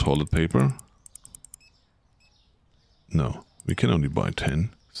 Claiming all the toilet paper. No, we can only buy 10.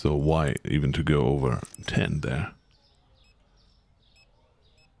 So why even to go over 10 there?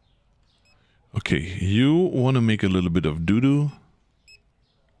 Okay, you want to make a little bit of doo-doo.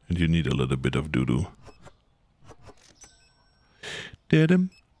 And you need a little bit of doo-doo.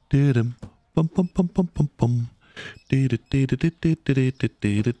 Did-em, did-em, bum bum bum bum bum bum.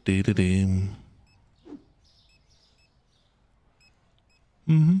 Did-it-did-it-did-it-did-it-did-it-did-it-dim.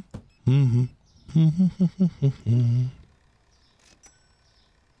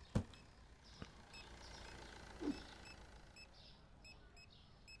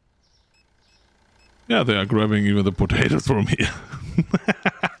 Yeah, they are grabbing even the potatoes from here.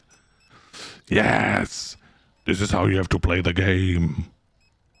 Yes! This is how you have to play the game.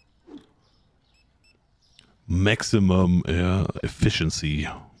 Maximum efficiency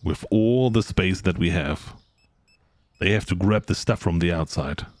with all the space that we have. They have to grab the stuff from the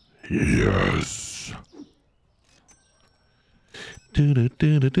outside. Yes! Why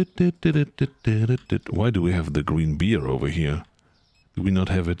do we have the green beer over here? Do we not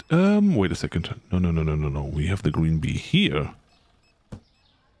have it? Wait a second. No. We have the green bee here.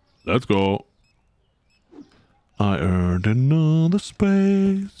 Let's go. I earned another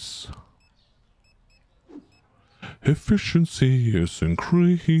space. Efficiency is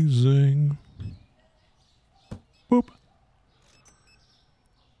increasing. Boop.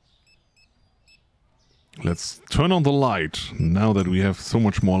 Let's turn on the light. Now that we have so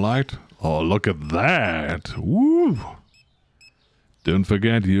much more light. Oh, look at that. Woo. Don't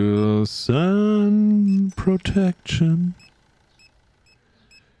forget your sun protection.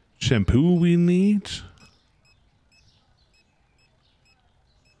 Shampoo we need.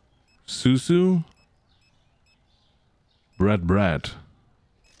 Susu. Bread.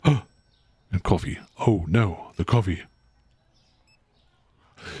 Oh, and coffee. Oh no, the coffee.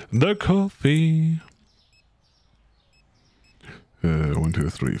 The coffee. 1, 2,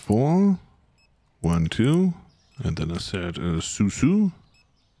 3, 4. 1, 2. And then I said susu.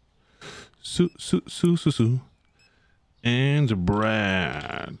 Susu. And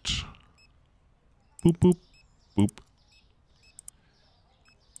bread. Boop, boop, boop.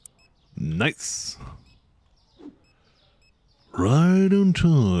 Nice. Right on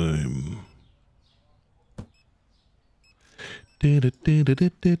time.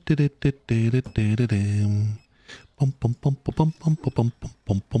 Bum bum bum bum bum bum bum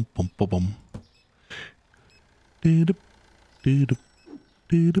bum bum bum bum. Dip dip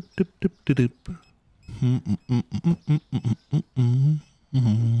dip dip dip dip.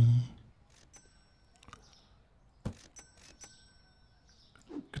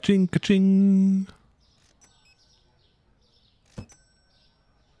 Ka-ching, ka-ching.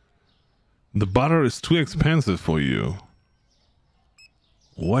 The butter is too expensive for you.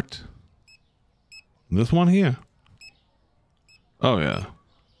 What? This one here? Oh yeah.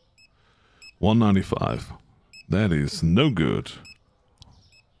 195. That is no good.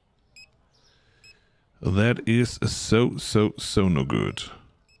 That is so no good.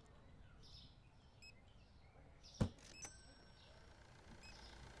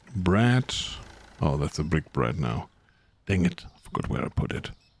 Bread. Oh, that's a brick bread now. Dang it. I forgot where I put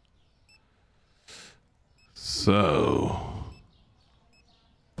it. So.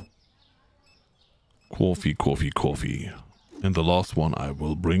 Coffee. And the last one I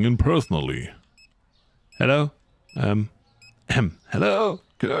will bring in personally. Hello? Hello?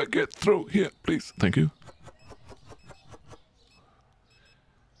 Can I get through here, please? Thank you.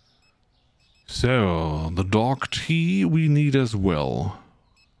 So, the dark tea we need as well.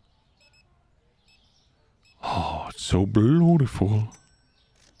 Oh, it's so beautiful.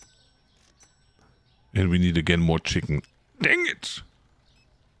 And we need again more chicken. Dang it!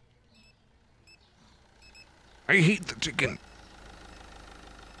 I hate the chicken.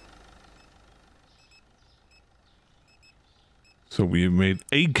 So we have made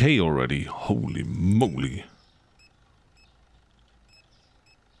 8K already. Holy moly.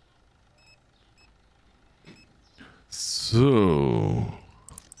 So...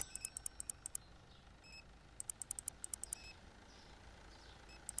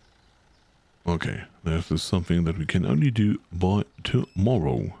 Okay, this is something that we can only do by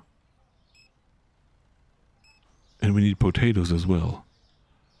tomorrow. And we need potatoes as well.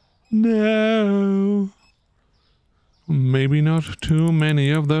 No. Maybe not too many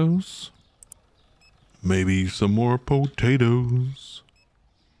of those. Maybe some more potatoes.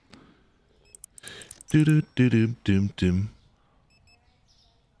 Do-do-do-do-dim-dim.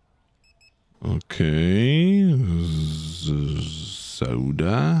 Okay.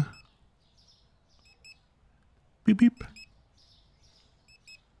 Soda. Beep beep.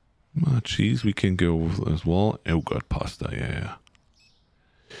 Cheese we can go with as well. Oh god, pasta, yeah.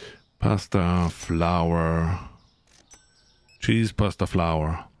 Pasta, flour. Cheese, pasta,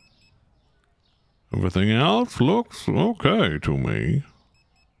 flour. Everything else looks okay to me.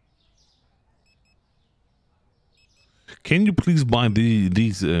 Can you please buy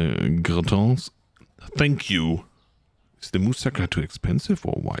these gratins? Thank you. Is the moussaka too expensive,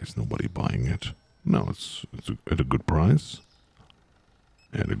 or why is nobody buying it? No, it's at a good price.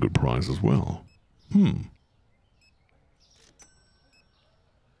 At a good price as well.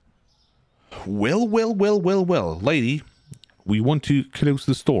 Well, lady. We want to close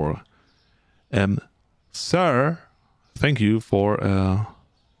the store. Sir, thank you for,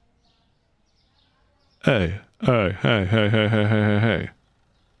 Hey.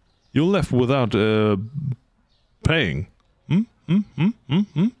 You left without, paying.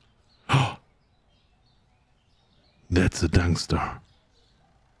 That's a Dunkster.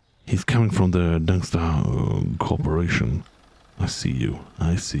 He's coming from the Dunkster Corporation. I see you.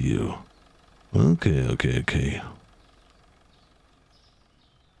 Okay.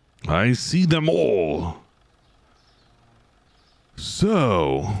 I see them all.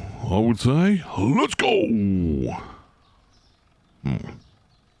 So, I would say, let's go.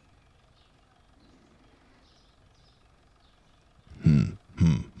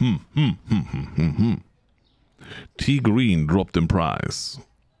 Tea green dropped in price.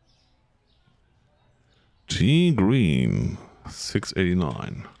 Tea green,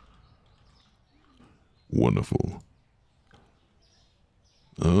 $6.89. Wonderful.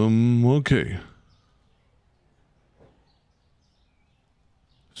 Okay.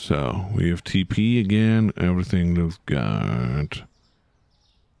 So, we have TP again. Everything looks good.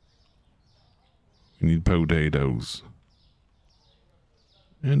 We need potatoes.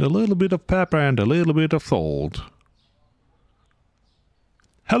 And a little bit of pepper and a little bit of salt.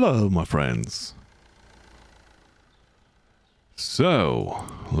 Hello, my friends. So,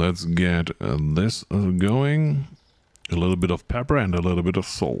 let's get this going. A little bit of pepper and a little bit of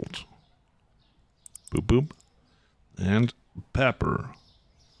salt. Boop, boop. And pepper.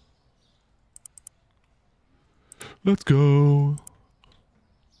 Let's go.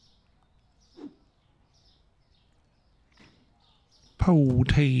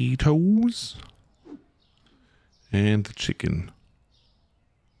 Potatoes. And the chicken.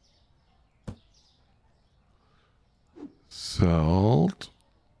 Salt.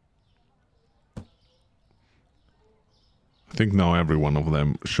 I think now every one of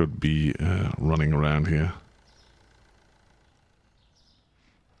them should be running around here.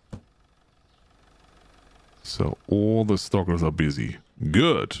 So all the stalkers are busy.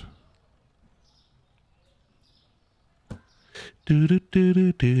 Good. Yeah,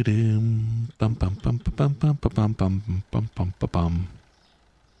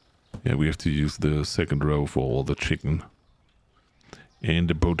 we have to use the second row for all the chicken. And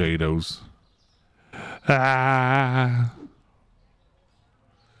the potatoes. Ah!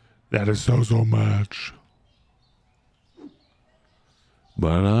 That is so much.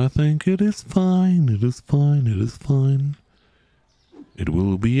 But I think it is fine. It is fine. It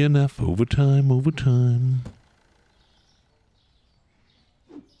will be enough over time.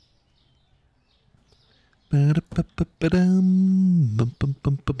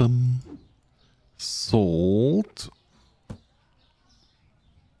 Salt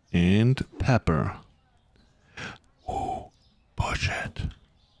and pepper. Ooh, push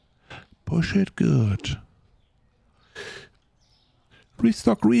it good.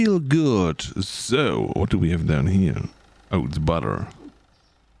 Restock real good. So, what do we have down here? Oh, it's butter.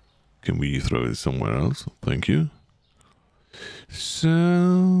 Can we throw it somewhere else? Thank you.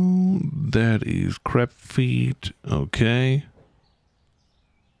 So, that is crab feet. Okay.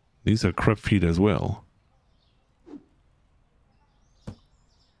 These are crab feet as well.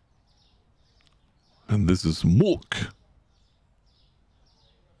 And this is milk.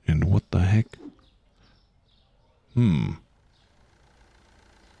 And what the heck?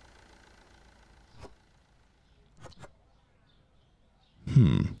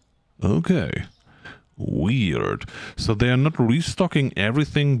 Okay. Weird. So they are not restocking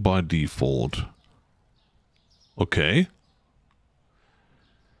everything by default. Okay.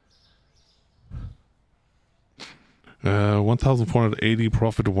 1,480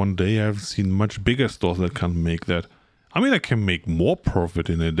 profit one day. I've seen much bigger stores that can make that. I mean, I can make more profit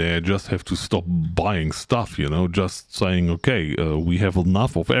in a day. I just have to stop buying stuff, you know, just saying, okay, we have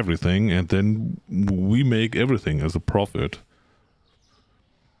enough of everything, and then we make everything as a profit.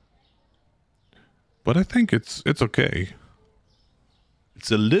 But I think it's okay.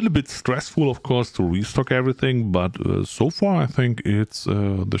 It's a little bit stressful, of course, to restock everything, but so far I think it's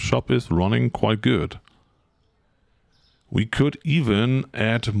the shop is running quite good. We could even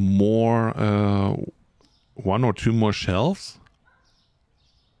add more, 1 or 2 more shelves.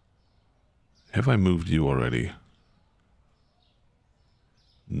 Have I moved you already?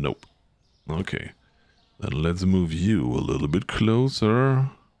 Nope. Okay. Then let's move you a little bit closer.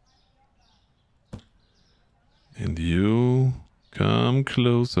 And you come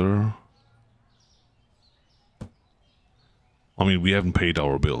closer. I mean, we haven't paid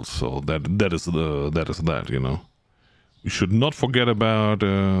our bills, so that is that, you know. We should not forget about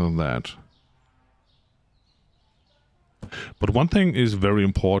that. But one thing is very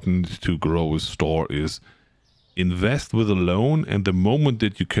important to grow a store is invest with a loan, and the moment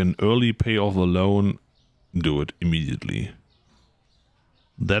that you can early pay off the loan, do it immediately.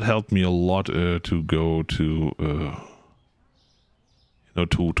 That helped me a lot to go to you know,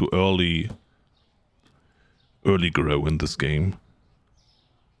 to early grow in this game.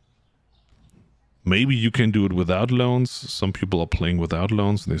 Maybe you can do it without loans. Some people are playing without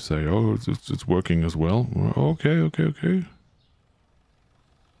loans. They say, oh, it's working as well. Okay.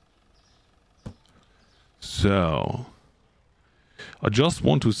 So, I just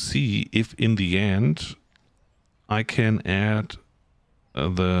want to see if in the end I can add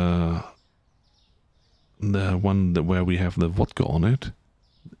the one where we have the vodka on it.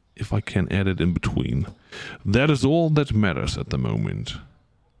 If I can add it in between. That is all that matters at the moment.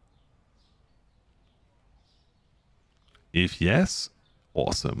 If yes,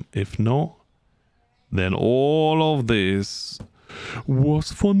 awesome. If no, then all of this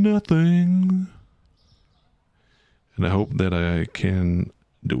was for nothing. And I hope that I can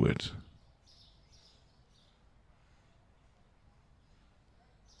do it.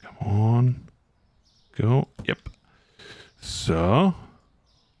 Come on. Go. Yep. So.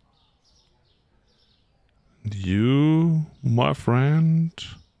 You, my friend,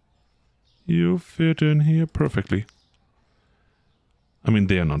 you fit in here perfectly. I mean,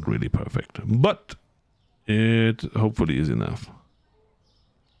 they are not really perfect, but it hopefully is enough.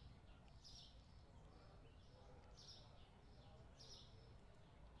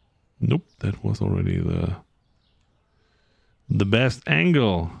 Nope, that was already the best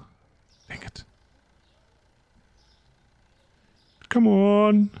angle. Dang it. Come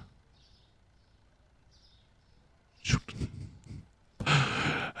on. Shoot.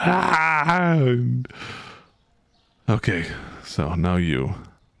 Okay, so now you.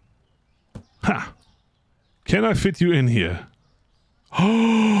 Ha! Can I fit you in here?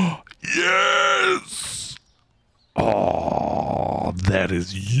 Oh, yes! Oh, that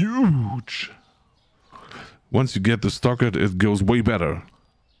is huge. Once you get the stocket, it goes way better.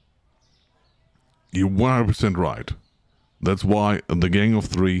 You're 100% right. That's why the Gang of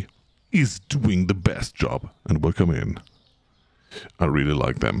 3 is doing the best job. And welcome in. I really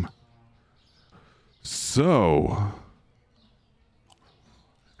like them. So,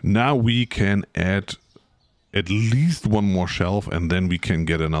 now we can add at least one more shelf and then we can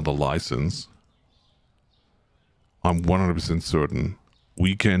get another license. I'm 100% certain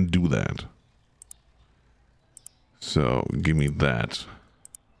we can do that. So, give me that.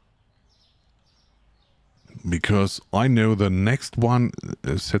 Because I know the next one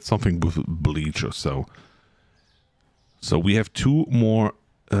said something with bleach or so. So we have 2 more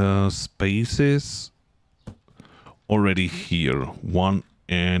spaces already here. One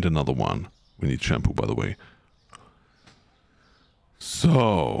and another one. We need shampoo, by the way.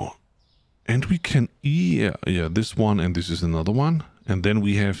 So, and we can, yeah, this one and this is another one. And then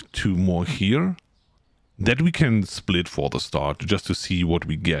we have 2 more here. That we can split for the start, just to see what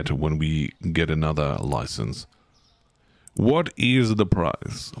we get when we get another license. What is the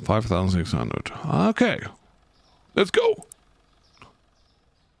price? 5,600. Okay. Let's go.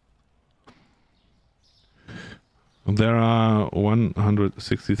 There are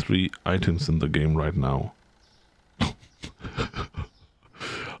 163 items in the game right now.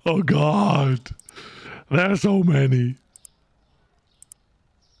 Oh god! There are so many!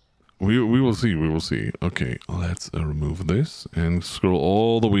 We will see, we will see. Okay, let's remove this and scroll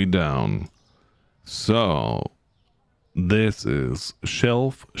all the way down. So, this is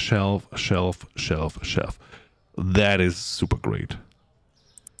shelf, shelf, shelf, shelf, shelf. That is super great.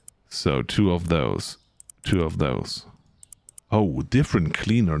 So, two of those. Oh, different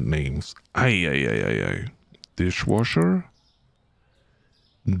cleaner names. Ay. Dishwasher,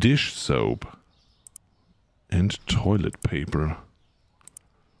 dish soap, and toilet paper.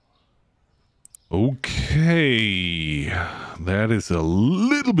 Okay, that is a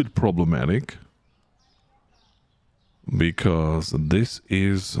little bit problematic because this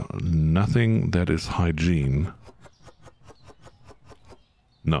is nothing that is hygiene.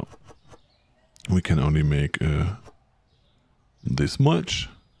 No, we can only make this much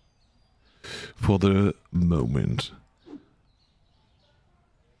for the moment.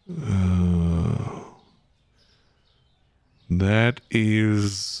 That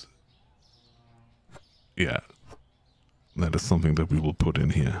is... yeah, that is something that we will put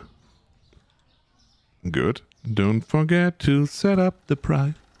in here. Good. Don't forget to set up the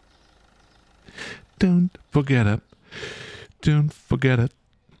price. Don't forget it. Don't forget it.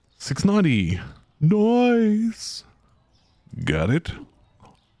 690. Nice. Got it.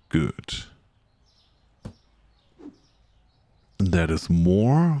 Good. That is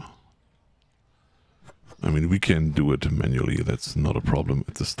more. I mean, we can do it manually. That's not a problem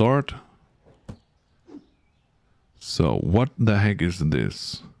at the start. So, what the heck is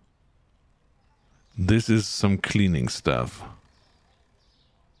this? This is some cleaning stuff.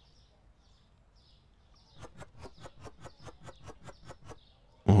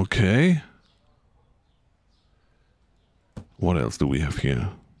 Okay. What else do we have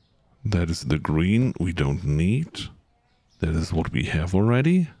here? That is the green we don't need. That is what we have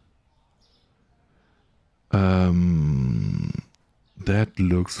already. That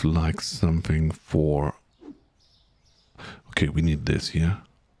looks like something for... okay, we need this here.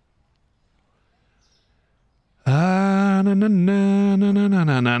 Ah, na na na na na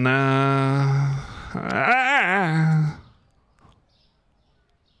na na na. Ah.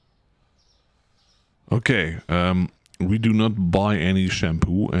 Okay, we do not buy any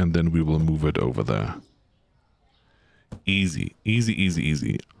shampoo and then we will move it over there. Easy, easy, easy,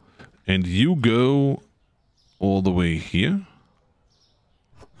 easy. And you go all the way here.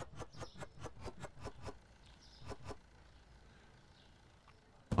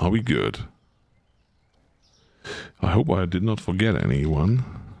 Are we good? I hope I did not forget anyone.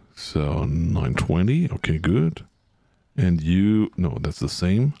 So 920, okay, good. And you, no, that's the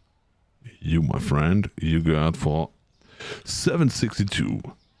same. You, my friend, you go out for 762.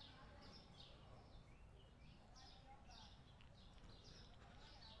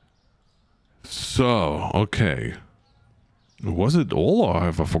 So, okay. Was it all or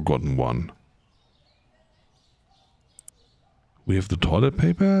have I forgotten one? We have the toilet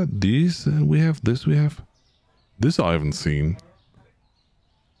paper, these, we have this, we have... this I haven't seen.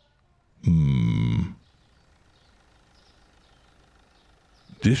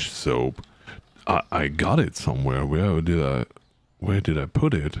 Dish soap. I got it somewhere. Where did I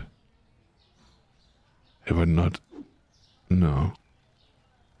put it? Have I not? No.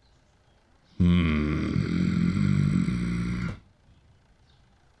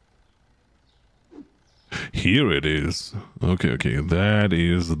 Here it is. Okay, that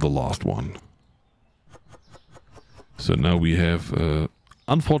is the last one. So now we have,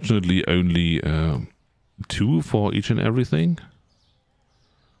 unfortunately, only 2 for each and everything.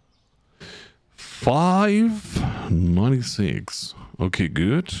 596. Okay,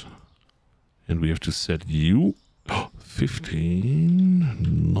 good. And we have to set you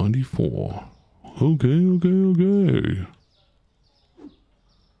 1594. Okay.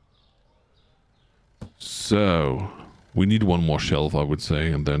 So we need one more shelf, I would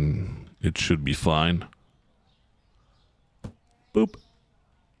say, and then it should be fine. Boop.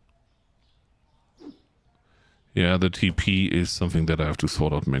 Yeah, the TP is something that I have to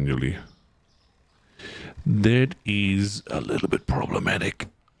sort out manually. That is a little bit problematic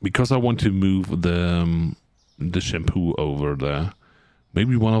because I want to move the shampoo over there.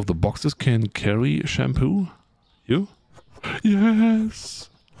 Maybe one of the boxes can carry shampoo? You? Yes.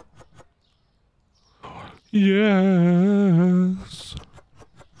 Yes.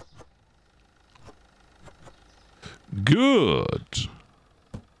 Good.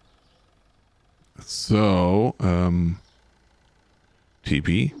 So,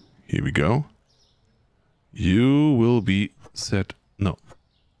 TP, here we go. You will be set. No.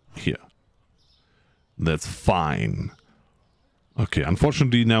 Here. That's fine. Okay,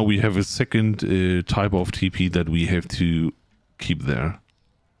 unfortunately now we have a second type of TP that we have to keep there.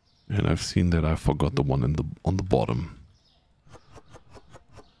 And I've seen that I forgot the one on the bottom.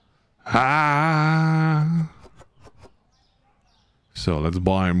 Ah! So let's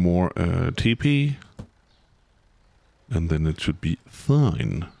buy more TP. And then it should be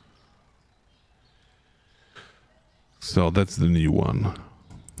fine. So that's the new one.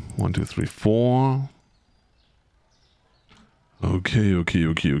 1, 2, 3, 4. Okay.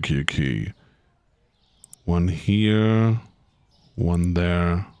 One here, one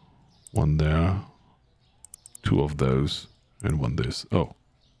there, one there. 2 of those, and 1 this. Oh,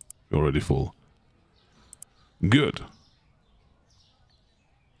 you're already full. Good.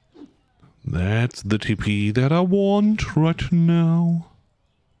 That's the TP that I want right now.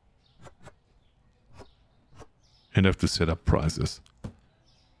 And I have to set up prices.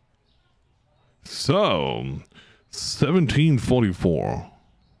 So, 1744.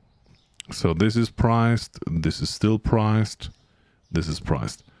 So this is priced, this is still priced, this is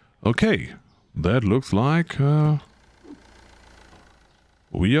priced. Okay, that looks like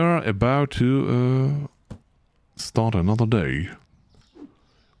we are about to start another day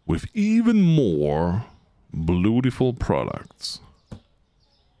with even more beautiful products.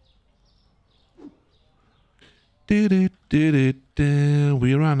 We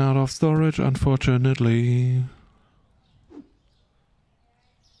ran out of storage, unfortunately.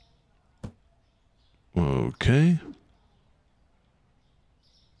 Okay.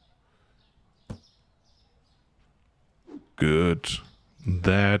 Good.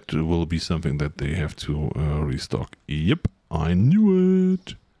 That will be something that they have to restock. Yep, I knew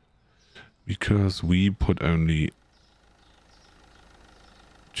it. Because we put only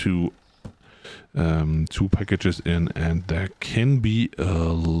two packages in, and there can be a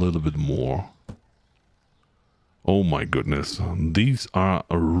little bit more. Oh my goodness, these are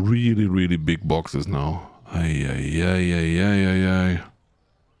really, really big boxes now. Ay.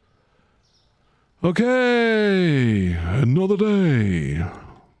 Okay, another day.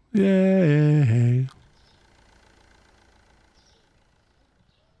 Yay.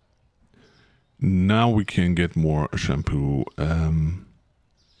 Now we can get more shampoo.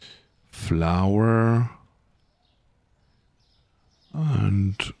 Flour.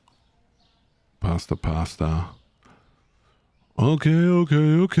 And pasta. Okay.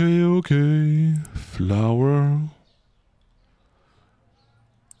 Flour.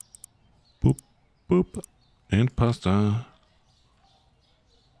 Boop. And pasta.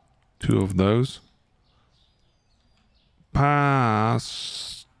 2 of those.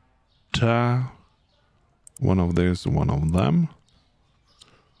 Pasta. 1 of this, 1 of them.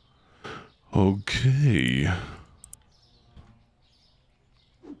 Okay.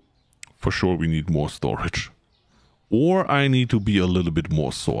 For sure we need more storage. Or I need to be a little bit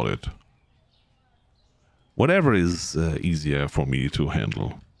more sorted. Whatever is easier for me to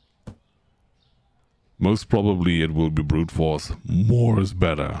handle. Most probably it will be brute force. More is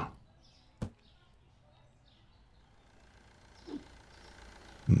better.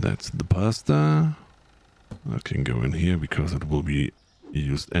 That's the pasta. I can go in here because it will be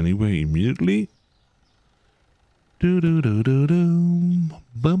used anyway immediately. Bum.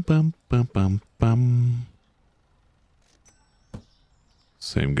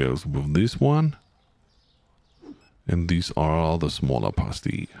 Same goes with this one. And these are all the smaller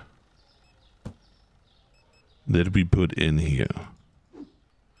pasti that we put in here.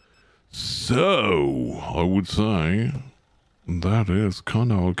 So, I would say that is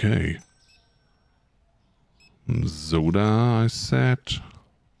kinda okay. Soda, I said.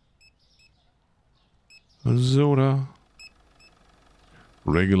 Soda.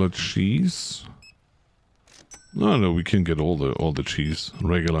 Regular cheese. No, we can get all the cheese.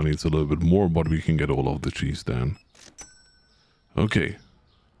 Regular needs a little bit more, but we can get all of the cheese then. Okay.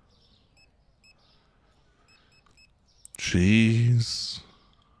 Cheese.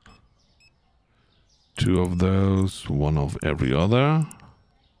 2 of those, 1 of every other.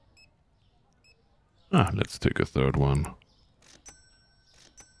 Let's take a 3rd one.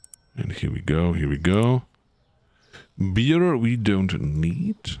 And here we go. Beer we don't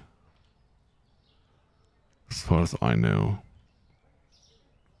need. As far as I know.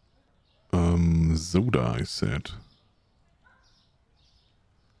 Soda, I said.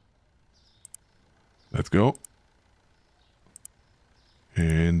 Let's go.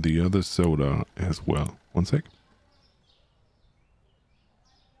 And the other soda as well. 1 sec.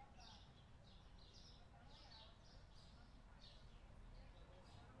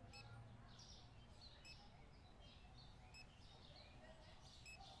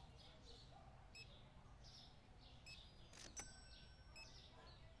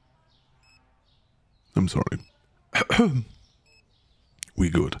 I'm sorry. We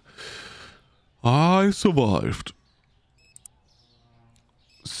good. I survived.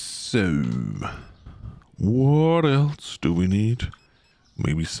 So, what else do we need?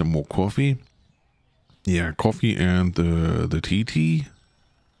 Maybe some more coffee? Yeah, coffee and the TT.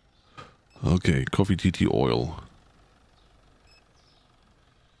 Okay, coffee, TT, oil.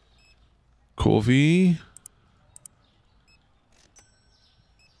 Coffee.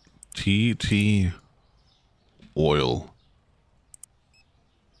 TT, oil.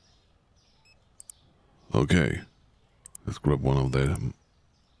 Okay, let's grab one of them.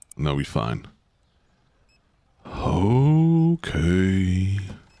 Now we're fine. Okay.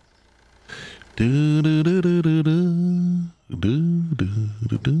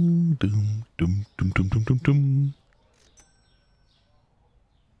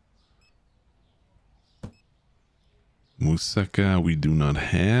 Moussaka we do not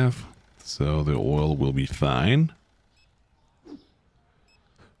have, so the oil will be fine.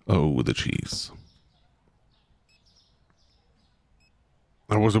 Oh, the cheese.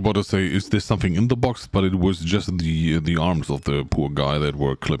 I was about to say, is there something in the box? But it was just the arms of the poor guy that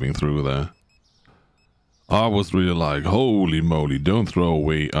were clipping through there. I was really like, holy moly, don't throw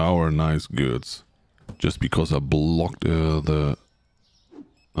away our nice goods. Just because I blocked the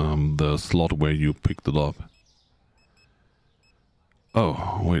slot where you picked it up.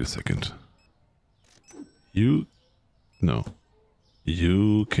 Oh, wait a second. No.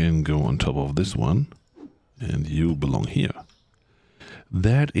 You can go on top of this one. And you belong here.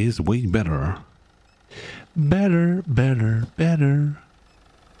 That is way better. Better, better, better.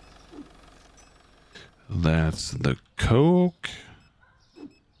 That's the Coke.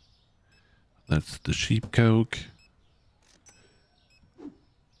 That's the sheep Coke.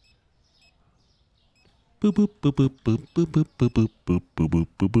 Boop, boop, boop, boop, boop, boop, boop, boop, boop, boop, boop,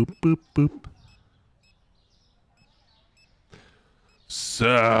 boop, boop, boop.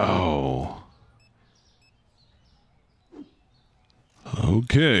 So...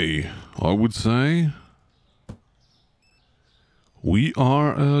 Okay, I would say we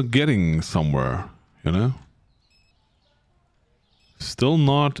are getting somewhere, you know? Still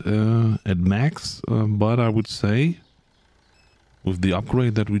not at max, but I would say with the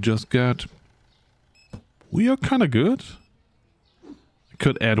upgrade that we just got, we are kind of good. I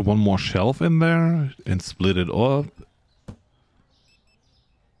could add one more shelf in there and split it up.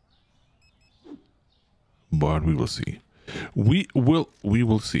 But we will see. We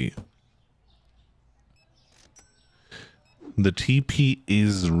will see. The TP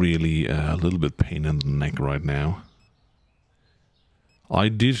is really a little bit pain in the neck right now. I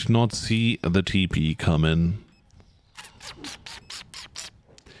did not see the TP come in.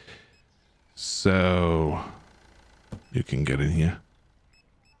 So you can get in here.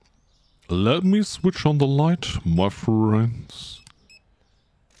 Let me switch on the light, my friends.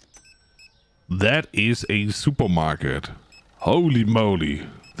 That is a supermarket. Holy moly.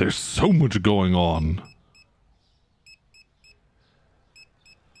 There's so much going on.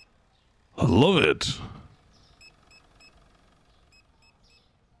 I love it.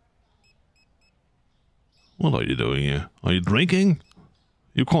 What are you doing here? Are you drinking?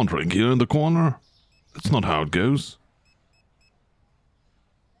 You can't drink here in the corner. That's not how it goes.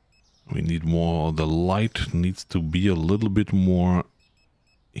 We need more. The light needs to be a little bit more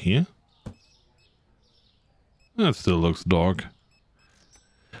here. That still looks dark.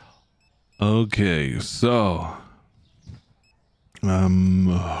 Okay, so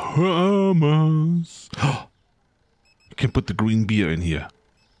hummus. You can put the green beer in here.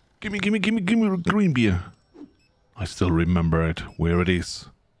 Gimme the green beer. I still remember it, where it is.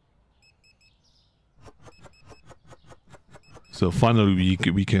 So finally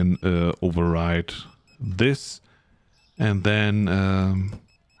we can override this, and then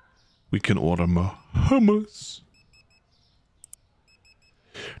we can order more hummus.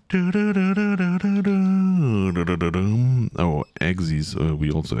 Oh, eggs we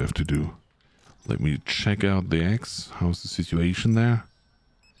also have to do. Let me check out the eggs. How's the situation there?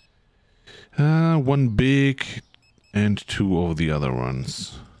 One big and two of the other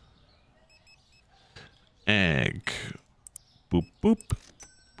ones. Egg. Boop, boop.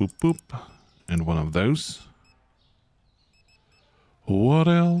 Boop, boop. And one of those. What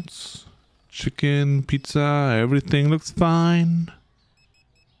else? Chicken, pizza, everything looks fine.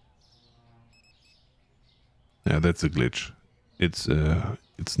 Yeah, that's a glitch. It's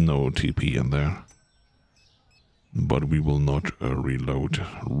no TP in there. But we will not reload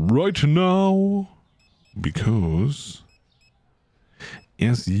right now. Because,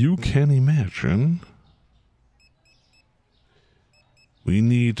 as you can imagine, we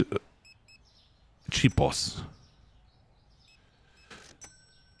need cheapos.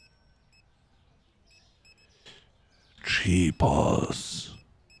 Cheapos.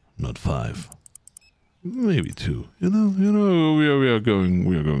 Not 5. Maybe 2. You know, we are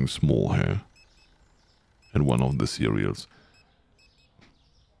going small here. And one of the cereals.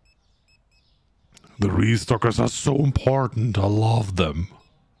 The restockers are so important. I love them.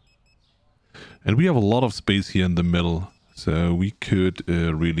 And we have a lot of space here in the middle. So we could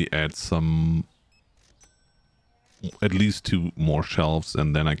really add some... at least 2 more shelves.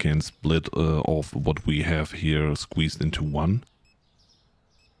 And then I can split off what we have here squeezed into one.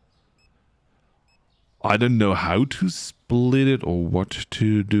 I don't know how to split it or what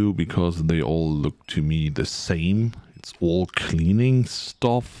to do because they all look to me the same. It's all cleaning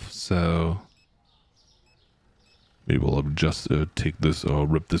stuff, so maybe I'll just take this or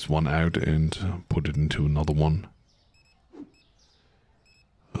rip this one out and put it into another one.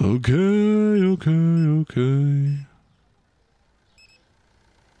 Okay.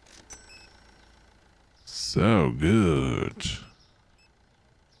 So good.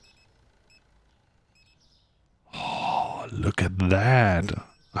 Oh, look at that.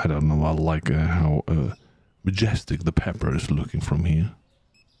 I don't know, I like how majestic the pepper is looking from here.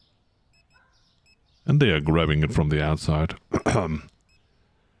 And they are grabbing it from the outside. That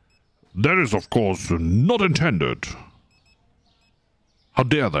is, of course, not intended. How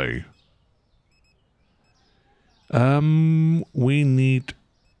dare they? We need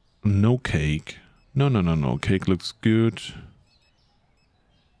no cake. No. Cake looks good.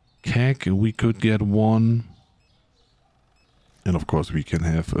 Cake, we could get one. And of course we can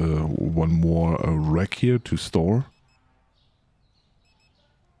have one more rack here to store.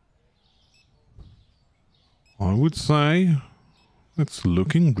 I would say it's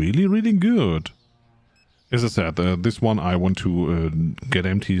looking really good. As I said, this one I want to get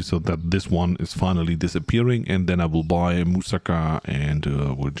empty so that this one is finally disappearing, and then I will buy moussaka and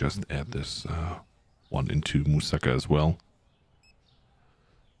we'll just add this one into moussaka as well.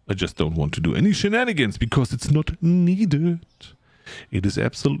 I just don't want to do any shenanigans because it's not needed. It is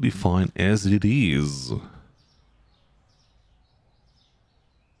absolutely fine as it is.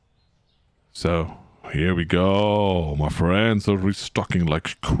 So, here we go. My friends are restocking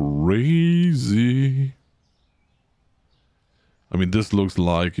like crazy. I mean, this looks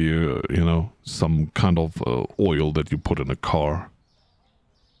like, you know, some kind of oil that you put in a car.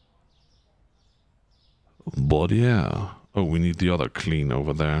 But yeah. Oh, we need the other clean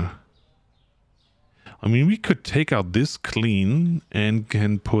over there. I mean, we could take out this clean and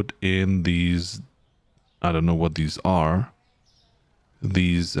can put in these... I don't know what these are.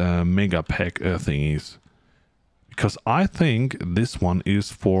 These mega pack thingies. Because I think this one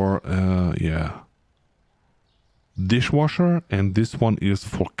is for, yeah... dishwasher, and this one is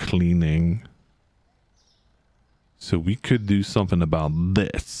for cleaning. So we could do something about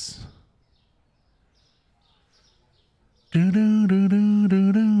this. I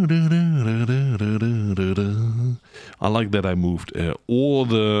like that I moved all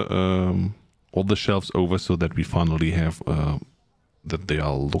the shelves over so that we finally have that they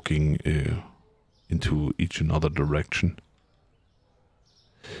are looking into each another direction.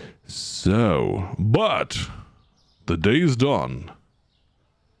 So, but the day is done,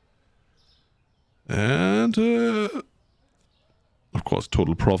 and of course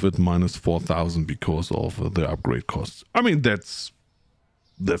total profit minus 4,000 because of the upgrade costs. I mean, that's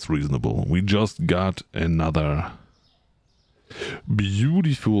reasonable. We just got another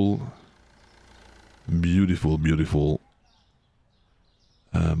beautiful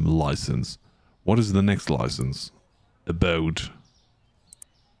license. What is the next license about?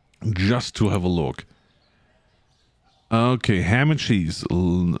 Just to have a look. Okay, ham and cheese.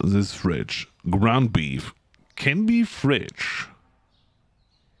 This fridge. Ground beef. Can be fridge.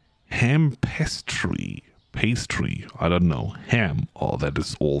 Ham pastry. Pastry. I don't know. Ham. Oh, that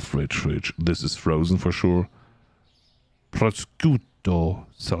is all fridge. This is frozen for sure. Prosciutto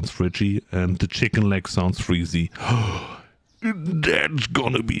sounds fridgy. And the chicken leg sounds freezy. That's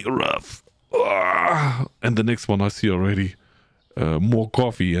gonna be rough. And the next one I see already. More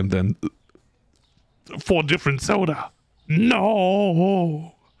coffee and then 4 different soda.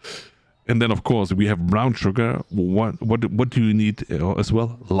 No. And then of course we have brown sugar. What do you need as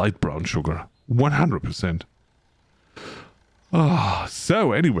well? Light brown sugar. 100%.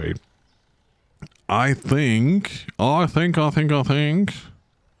 So anyway, I think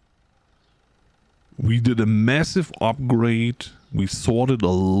we did a massive upgrade. We sorted a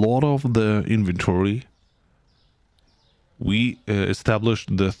lot of the inventory. We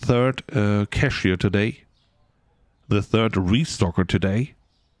established the 3rd cashier today. The 3rd restocker today.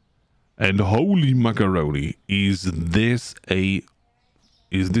 And holy macaroni, is this a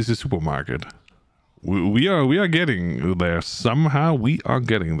supermarket? We are getting there. Somehow we are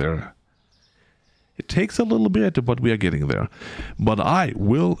getting there. It takes a little bit, but we are getting there. But I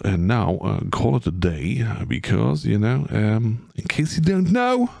will now call it a day because, you know, in case you don't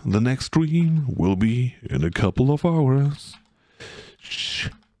know, the next stream will be in a couple of hours.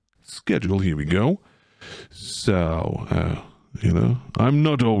 Schedule, here we go. So, you know, I'm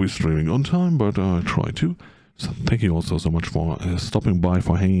not always streaming on time, but I try to. So thank you also so much for stopping by,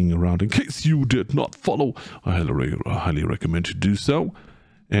 for hanging around. In case you did not follow, I highly recommend you do so.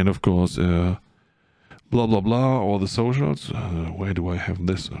 And of course, blah blah blah, all the socials. Where do I have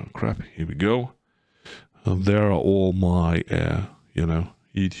this? Crap, here we go. There are all my, you know,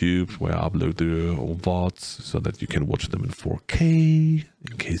 YouTube, where I upload the old VODs so that you can watch them in 4K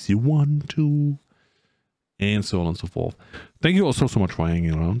in case you want to. And so on and so forth. Thank you also so much for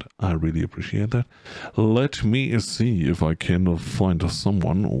hanging around. I really appreciate that. Let me see if I can find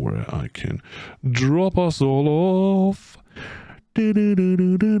someone where I can drop us all off. Bum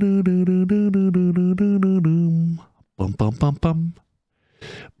bum bum bum.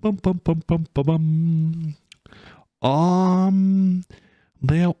 Bum bum bum bum bum bum.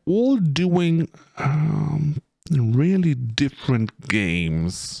 They are all doing really different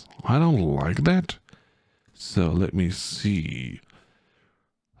games. I don't like that. So let me see.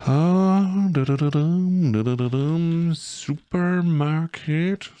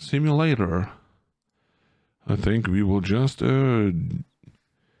 Supermarket simulator. I think we will just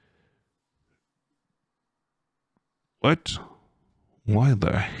what? Why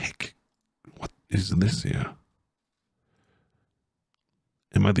the heck? What is this here?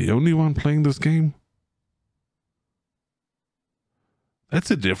 Am I the only one playing this game?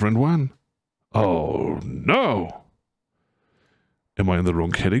 That's a different one. Oh, no! Am I in the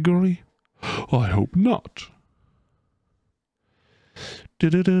wrong category? I hope not. Oh,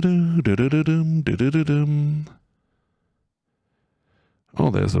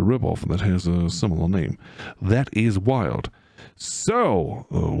 there's a ripoff that has a similar name. That is wild. So,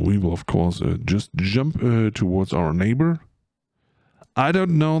 we will, of course, just jump towards our neighbor. I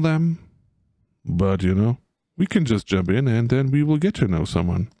don't know them, but, you know, we can just jump in and then we will get to know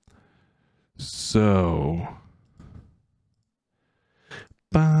someone. So,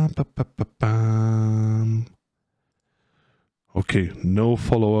 okay, no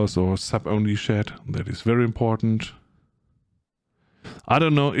followers or sub-only chat. That is very important. I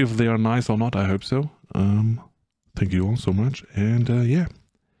don't know if they are nice or not. I hope so. Thank you all so much. And yeah,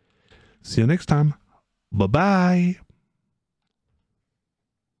 see you next time. Bye-bye.